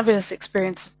had a fabulous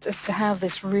experience as to how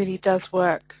this really does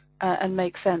work and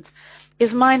make sense,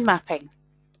 is mind mapping.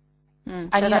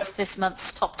 And So that's this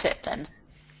month's top tip then.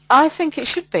 I think it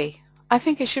should be. I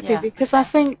think it should be Yeah. because I Okay.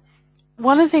 think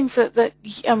one of the things that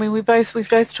I mean we've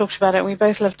both talked about it and we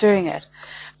both love doing it.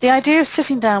 The idea of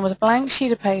sitting down with a blank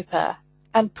sheet of paper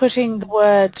and putting the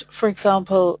word, for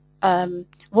example,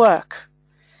 work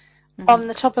Mm-hmm. on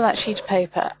the top of that sheet of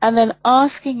paper and then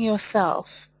asking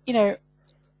yourself,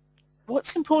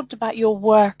 what's important about your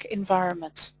work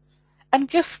environment? And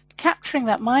just capturing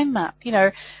that mind map,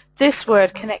 this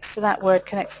word connects to that word,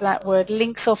 connects to that word,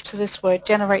 links off to this word,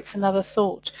 generates another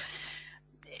thought.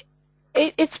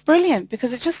 It's brilliant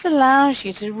because it just allows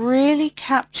you to really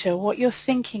capture what you're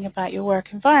thinking about your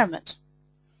work environment.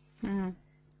 Mm-hmm.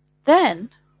 Then,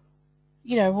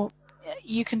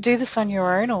 you can do this on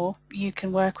your own or you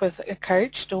can work with a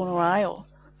coach, Dawn or I, or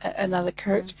another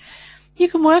coach. You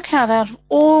can work out of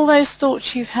all those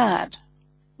thoughts you've had,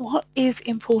 what is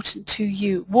important to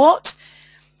you? What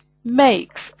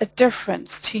makes a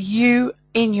difference to you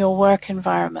in your work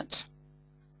environment?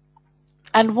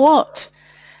 And what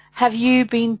have you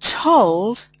been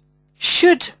told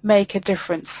should make a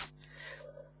difference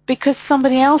because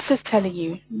somebody else is telling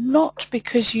you, not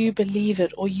because you believe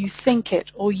it or you think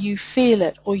it or you feel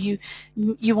it or you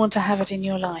want to have it in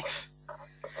your life?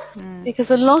 Mm.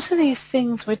 Because a lot of these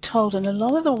things we're told and a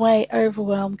lot of the way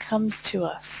overwhelm comes to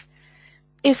us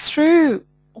is through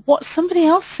what somebody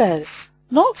else says,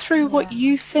 not through what Yeah.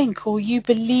 you think or you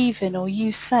believe in or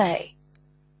you say.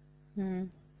 Mm.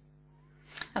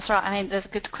 That's right. I mean, there's a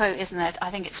good quote, isn't there? I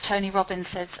think it's Tony Robbins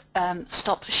says,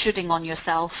 "Stop shoulding on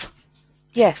yourself."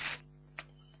 Yes,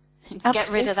 Get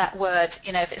rid of absolutely. that word.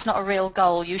 If it's not a real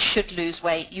goal, you should lose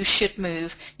weight, you should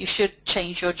move, you should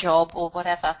change your job or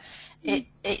whatever.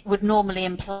 It would normally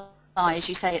imply, as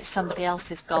you say, it's somebody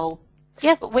else's goal.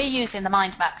 Yep. But we're using the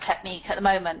mind map technique at the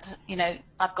moment.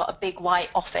 I've got a big white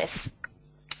office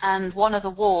and one of the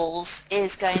walls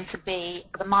is going to be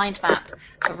the mind map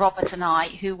for Robert and I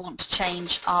who want to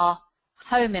change our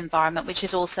home environment, which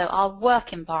is also our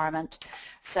work environment.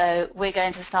 So we're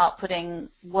going to start putting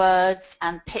words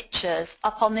and pictures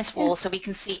up on this Yeah. wall so we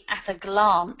can see at a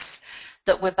glance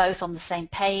that we're both on the same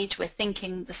page, we're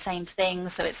thinking the same thing,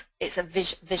 so it's a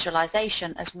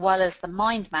visualization as well as the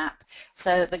mind map.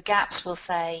 So the gaps will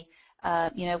say,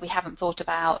 we haven't thought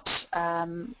about,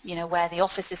 where the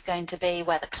office is going to be,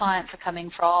 where the clients are coming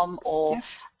from, or, Yeah.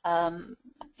 um,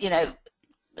 you know,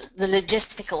 the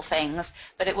logistical things,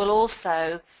 but it will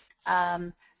also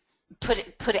put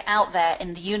it out there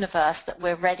in the universe that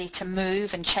we're ready to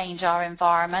move and change our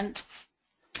environment,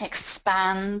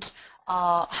 expand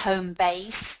our home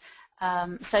base.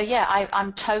 So yeah,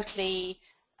 I'm totally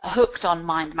hooked on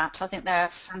mind maps. I think they're a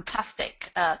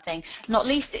fantastic thing. Not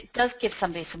least it does give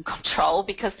somebody some control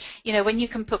because when you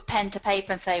can put pen to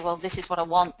paper and say, well, this is what I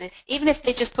want, even if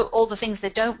they just put all the things they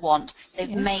don't want, they've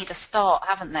Yeah. made a start,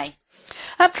 haven't they?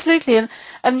 Absolutely.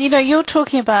 And you're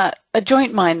talking about a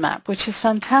joint mind map, which is Yeah,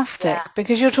 fantastic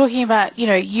because you're talking about,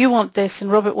 you want this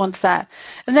and Robert wants that.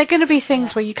 And there are going to be yeah,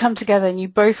 things where you come together and you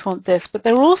both want this, but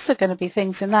there are also going to be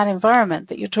things in that environment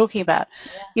that you're talking about,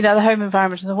 yeah, the home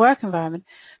environment and the work environment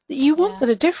that you want yeah. that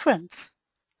are different.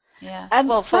 Yeah. And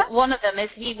Well, for one that's, of them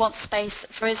is he wants space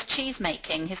for his cheese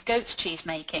making, his goat's cheese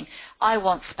making. I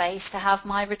want space to have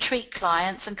my retreat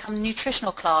clients and come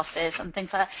nutritional classes and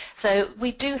things like that. So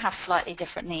we do have slightly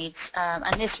different needs,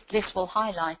 and this will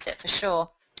highlight it for sure.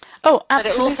 oh, But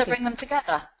it will also absolutely. bring them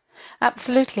together.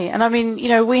 Absolutely. And I mean,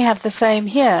 we have the same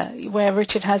here where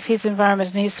Richard has his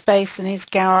environment and his space and his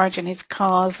garage and his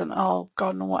cars and, oh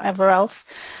God, and whatever else.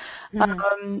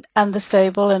 Mm. And the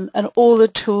stable and all the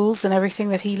tools and everything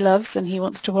that he loves and he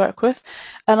wants to work with.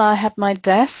 And I have my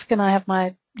desk and I have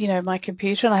my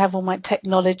computer and I have all my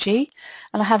technology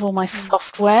and I have all my Mm.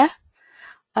 software.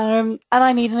 and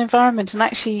I need an environment. And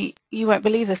actually, you won't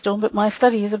believe this, Dawn, but my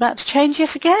study is about to change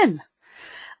yet again.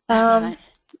 Right.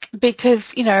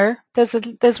 Because, you know,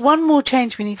 there's one more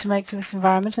change we need to make to this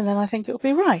environment, and then I think it will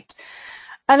be right.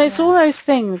 And it's all Yeah. those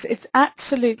things. It's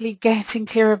absolutely getting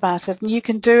clear about it. And you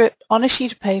can do it on a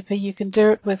sheet of paper. You can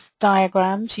do it with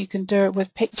diagrams. You can do it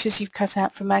with pictures you've cut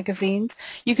out from magazines.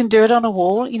 You can do it on a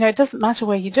wall. You know, it doesn't matter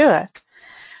where you do it.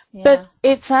 But Yeah.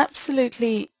 it's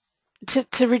absolutely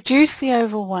to reduce the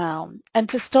overwhelm and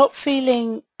to stop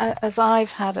feeling, as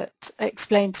I've had it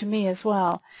explained to me as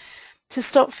well, to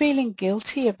stop feeling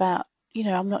guilty about, you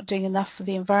know, I'm not doing enough for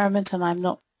the environment and I'm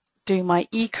not doing my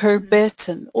eco Mm. bit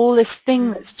and all this thing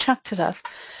Mm. that's chucked at us.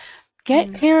 Get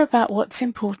Mm. clear about what's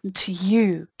important to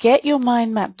you. Get your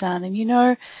mind map down. And, you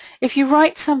know, if you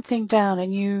write something down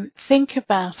and you think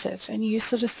about it and you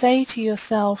sort of say to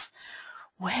yourself,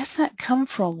 where's that come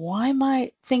from? Why am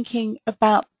I thinking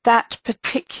about that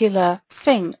particular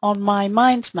thing on my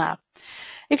mind map?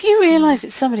 If you Mm. realize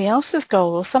it's somebody else's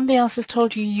goal or somebody else has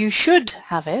told you you should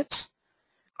have it,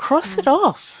 cross it Mm.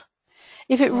 off.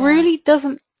 If it Yeah. really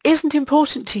isn't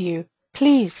important to you,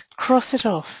 please cross it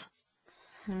off,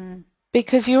 Mm.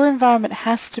 because your environment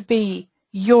has to be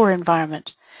your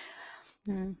environment.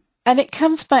 Mm. And it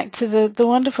comes back to the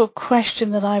wonderful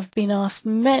question that I've been asked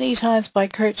many times by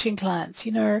coaching clients.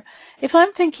 You know, if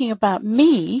I'm thinking about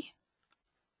me,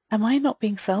 am I not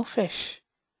being selfish?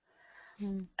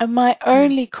 Mm. And my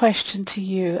only question to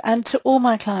you and to all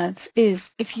my clients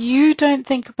is, if you don't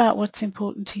think about what's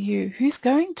important to you, who's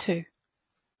going to?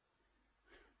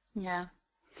 Yeah.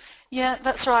 Yeah,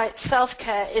 that's right.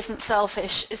 Self-care isn't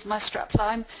selfish is my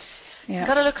strapline. You've Yeah,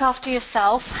 got to look after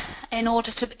yourself in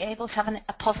order to be able to have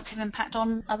a positive impact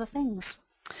on other things.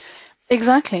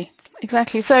 exactly,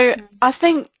 exactly. So Mm. I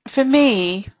think for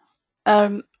me,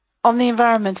 um, on the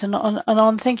environment and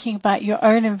on thinking about your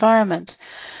own environment,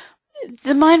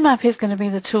 the mind map is going to be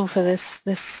the tool for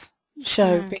this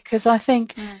show, Mm. because I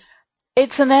think Mm.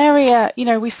 it's an area, you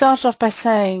know, we started off by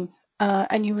saying,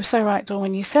 and you were so right, Dawn,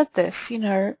 when you said this, you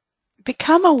know,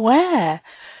 become aware,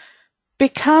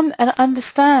 become and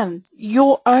understand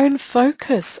your own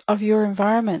focus of your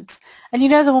environment. And you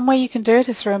know, the one way you can do it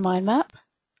is through a mind map.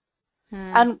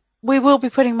 Mm. And we will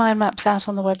be putting mind maps out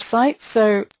on the website,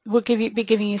 so we'll be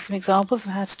giving you some examples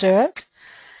of how to do it.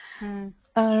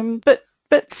 Mm.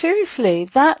 But seriously,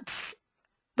 that's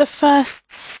the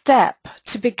first step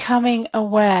to becoming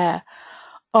aware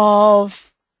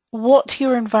of what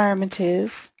your environment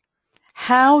is,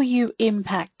 how you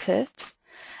impact it,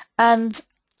 and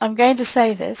I'm going to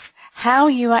say this, how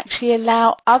you actually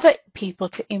allow other people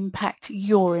to impact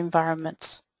your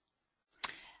environment.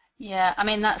 Yeah, I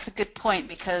mean that's a good point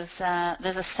because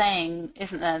there's a saying,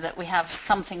 isn't there, that we have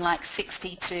something like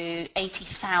 60 to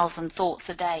 80,000 thoughts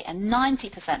a day, and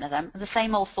 90% of them are the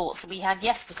same old thoughts that we had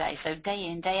yesterday, so day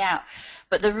in, day out.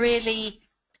 But the really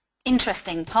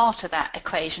interesting part of that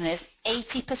equation is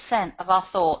 80% of our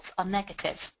thoughts are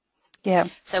negative. Yeah.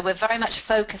 So we're very much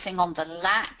focusing on the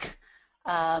lack,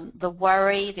 the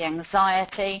worry, the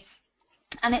anxiety,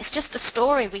 and it's just a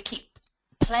story we keep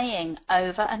playing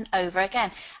over and over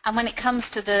again. And when it comes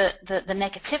to the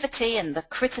negativity and the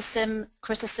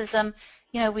criticism,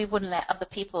 you know, we wouldn't let other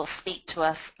people speak to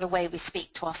us the way we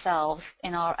speak to ourselves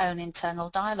in our own internal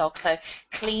dialogue. So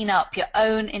clean up your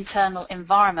own internal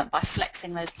environment by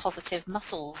flexing those positive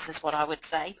muscles is what I would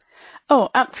say. Oh,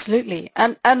 absolutely.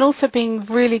 And also being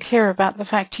really clear about the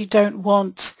fact you don't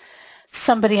want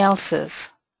somebody else's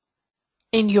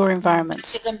in your Don't environment.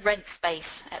 give them rent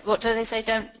space. What do they say?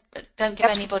 Don't give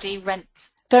Absolutely. anybody rent.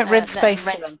 Don't rent Let them space for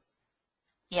rent. them.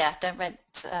 Yeah, don't rent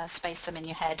space them in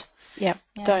your head. Yeah,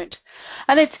 Yeah. don't.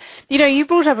 And it's, you know, you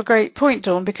brought up a great point,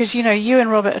 Dawn, because, you know, you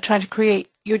and Robert are trying to create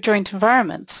your joint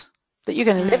environment that you're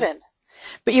going to live Mm. in.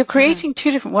 But you're Mm-hmm. creating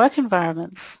two different work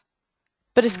environments.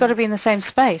 But it's got to Mm. be in the same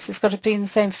space. It's got to be in the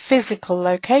same physical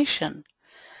location.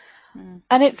 Mm.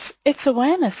 And it's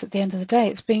awareness at the end of the day.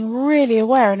 It's being really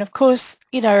aware. And of course,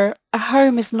 you know, a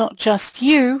home is not just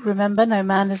you. Remember, no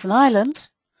man is an island.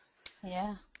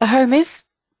 Yeah. A home is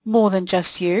more than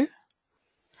just you.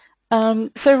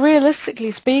 So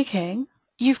realistically speaking,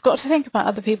 you've got to think about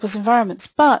other people's environments,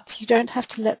 but you don't have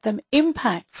to let them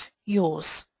impact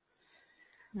yours.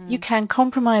 You Mm. can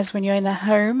compromise when you're in a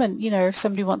home, and, you know, if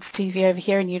somebody wants TV over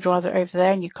here and you'd rather over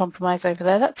there and you compromise over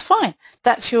there, that's fine.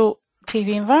 That's your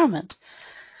TV environment.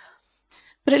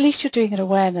 But at least you're doing it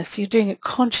awareness, you're doing it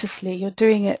consciously, you're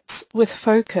doing it with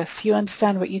focus, you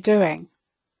understand what you're doing.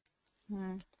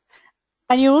 Mm.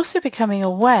 And you're also becoming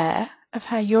aware of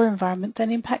how your environment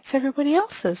then impacts everybody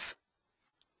else's.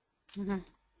 Mm-hmm.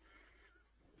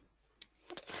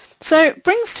 So it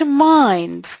brings to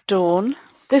mind, Dawn,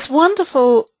 this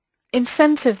wonderful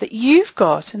incentive that you've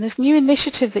got and this new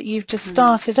initiative that you've just Mm.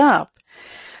 started up,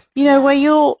 you know, Yeah. where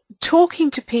you're talking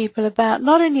to people about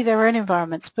not only their own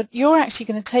environments, but you're actually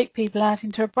going to take people out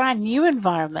into a brand new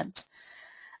environment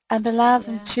and allow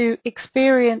them Yeah. to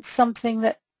experience something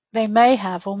that they may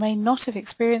have or may not have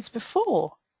experienced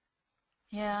before.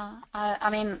 Yeah. I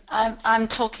mean, I'm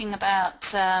talking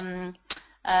about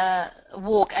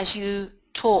walk as you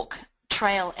talk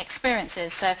trail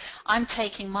experiences. So I'm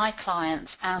taking my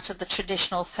clients out of the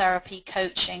traditional therapy,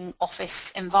 coaching,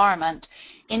 office environment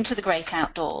into the great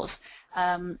outdoors,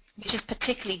 which is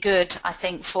particularly good, I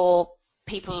think, for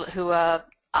people who are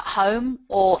at home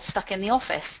or stuck in the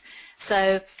office.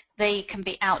 So they can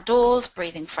be outdoors,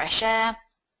 breathing fresh air.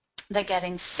 They're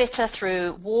getting fitter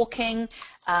through walking.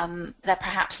 They're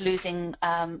perhaps losing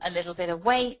a little bit of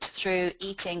weight through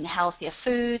eating healthier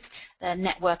foods. They're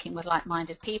networking with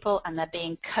like-minded people, and they're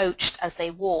being coached as they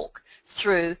walk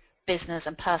through business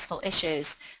and personal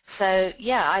issues. So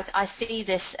yeah, I see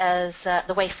this as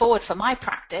the way forward for my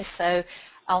practice. So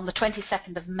on the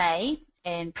 22nd of May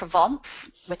in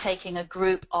Provence, we're taking a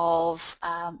group of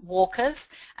walkers,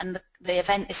 and the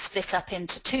event is split up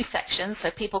into two sections,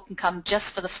 so people can come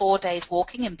just for the 4 days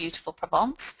walking in beautiful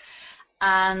Provence.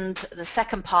 And the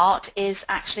second part is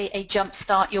actually a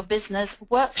Jumpstart Your Business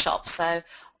workshop. So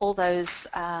all those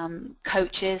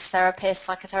coaches, therapists,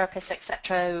 psychotherapists,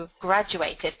 etc., who've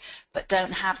graduated but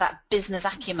don't have that business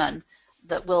acumen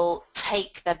that will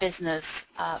take their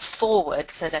business forward.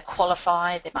 So they're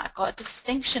qualified, they might have got a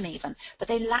distinction even, but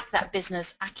they lack that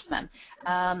business acumen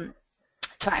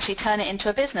to actually turn it into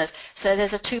a business. So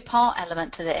there's a two-part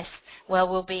element to this where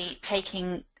we'll be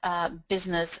taking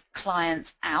business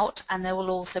clients out, and there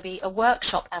will also be a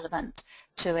workshop element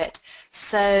to it.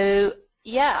 So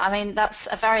yeah, I mean, that's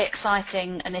a very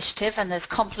exciting initiative, and there's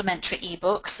complementary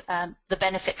ebooks. The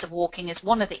Benefits of Walking is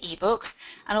one of the ebooks,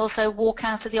 and also Walk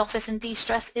Out of the Office and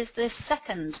De-Stress is the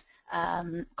second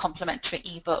complementary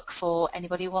ebook for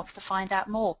anybody who wants to find out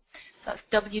more. So that's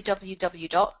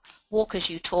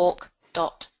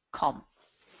www.walkersyoutalk.com.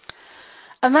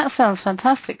 And that sounds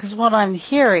fantastic, because what I'm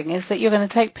hearing is that you're going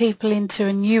to take people into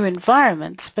a new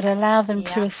environment but allow them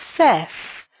to Yeah.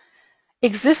 assess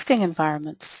existing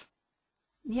environments.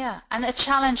 Yeah, and a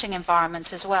challenging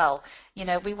environment as well. You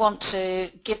know, we want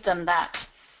to give them that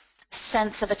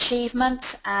sense of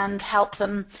achievement and help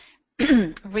them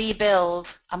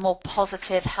rebuild a more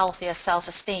positive, healthier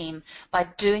self-esteem by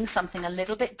doing something a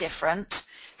little bit different.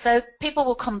 So people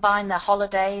will combine their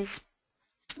holidays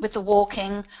with the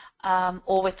walking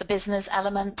or with the business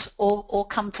element, or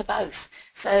come to both.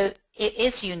 So it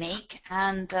is unique,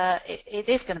 and it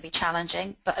is going to be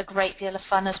challenging, but a great deal of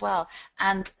fun as well.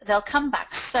 And they'll come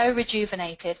back so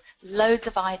rejuvenated, loads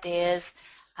of ideas,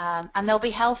 and they'll be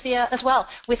healthier as well,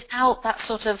 without that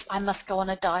sort of, I must go on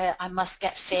a diet, I must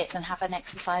get fit and have an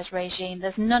exercise regime.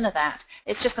 There's none of that.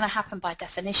 It's just going to happen by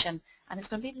definition, and it's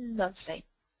going to be lovely.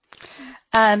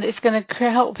 And it's going to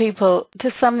help people, to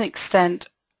some extent,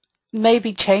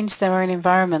 maybe change their own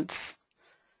environments.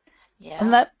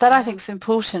 And Yeah, that I yeah. think is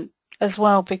important as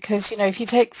well, because, you know, if you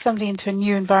take somebody into a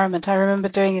new environment, I remember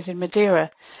doing it in Madeira,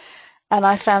 and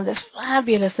I found this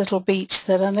fabulous little beach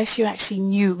that unless you actually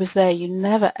knew it was there, you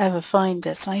never ever find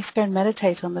it. And I used to go and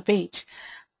meditate on the beach.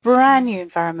 Brand new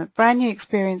environment, brand new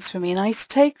experience for me. And I used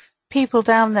to take people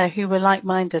down there who were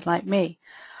like-minded like me.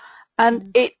 And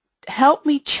Mm. it helped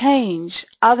me change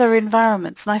other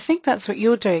environments. And I think that's what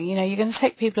you're doing. You know, you're going to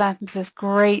take people out into this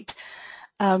great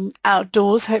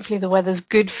outdoors. Hopefully the weather's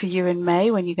good for you in May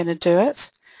when you're going to do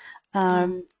it,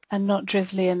 Mm. and not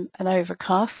drizzly and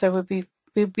overcast. So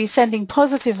we'll be sending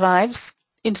positive vibes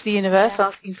into the universe, Yeah.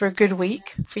 asking for a good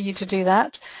week for you to do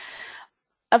that.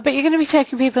 But you're going to be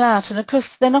taking people out, and of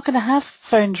course they're not going to have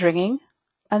phones ringing,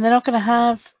 and they're not going to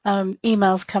have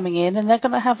emails coming in, and they're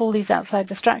going to have all these outside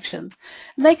distractions,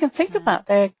 and they can think Mm. about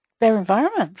their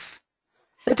environments,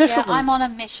 the Yeah, different I'm ones.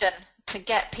 on a mission to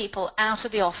get people out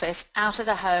of the office, out of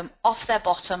the home, off their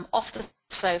bottom, off the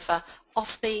sofa,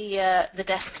 off the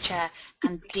desk chair,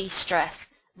 and de-stress,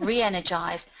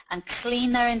 re-energize, and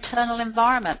clean their internal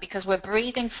environment, because we're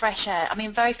breathing fresh air. I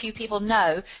mean, very few people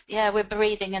know the air we're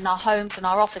breathing in our homes and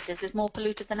our offices is more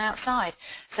polluted than outside.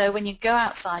 So when you go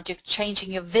outside, you're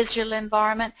changing your visual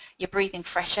environment, you're breathing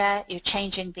fresh air, you're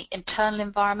changing the internal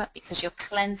environment because you're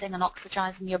cleansing and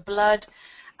oxygenizing your blood.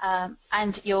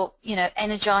 And you're,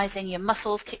 energizing your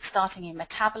muscles, kickstarting your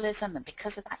metabolism, and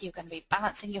because of that, you're going to be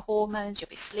balancing your hormones, you'll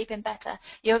be sleeping better,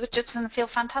 you're just going to feel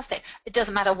fantastic. It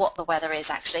doesn't matter what the weather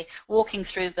is, actually. Walking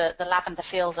through the lavender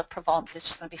fields of Provence is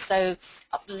just going to be so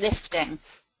uplifting.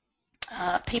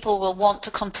 People will want to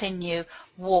continue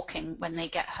walking when they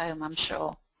get home, I'm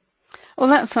sure. Well,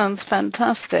 that sounds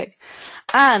fantastic.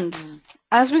 And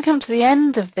as we come to the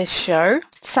end of this show,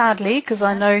 sadly, because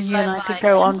I know you and I could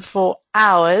go on for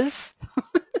hours,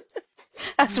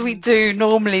 as we do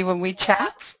normally when we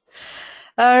chat,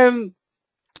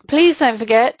 please don't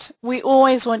forget, we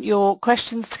always want your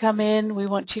questions to come in. We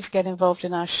want you to get involved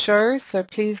in our show. So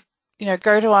please,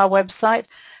 go to our website,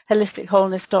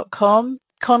 holistichwholeness.com,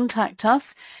 contact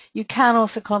us. You can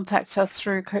also contact us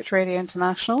through Coach Radio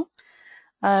International.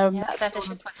 Send us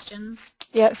your questions.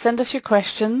 Yeah, send us your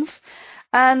questions.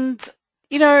 And,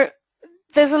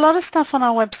 there's a lot of stuff on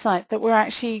our website that we're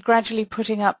actually gradually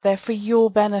putting up there for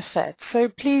your benefit. So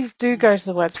please do go to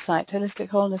the website,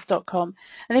 holistichwholeness.com.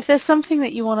 And if there's something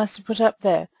that you want us to put up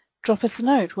there, drop us a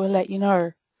note. We'll let you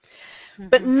know.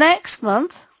 But next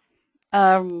month,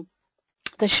 the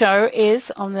show is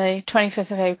on the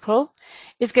 25th of April,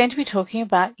 is going to be talking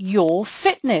about your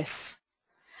fitness.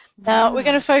 Now, we're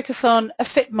going to focus on a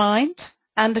fit mind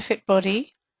and a fit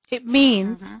body. It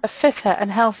means a fitter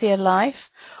and healthier life,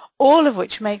 all of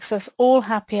which makes us all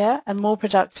happier and more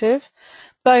productive,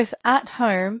 both at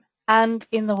home and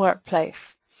in the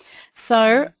workplace.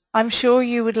 So I'm sure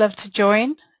you would love to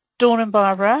join Dawn and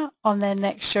Barbara on their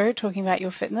next show talking about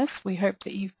your fitness. We hope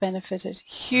that you've benefited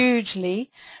hugely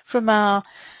from our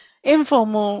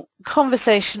informal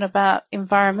conversation about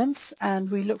environments,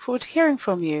 and we look forward to hearing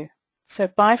from you. So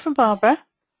bye from Barbara.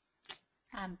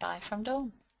 And bye from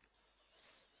Dawn.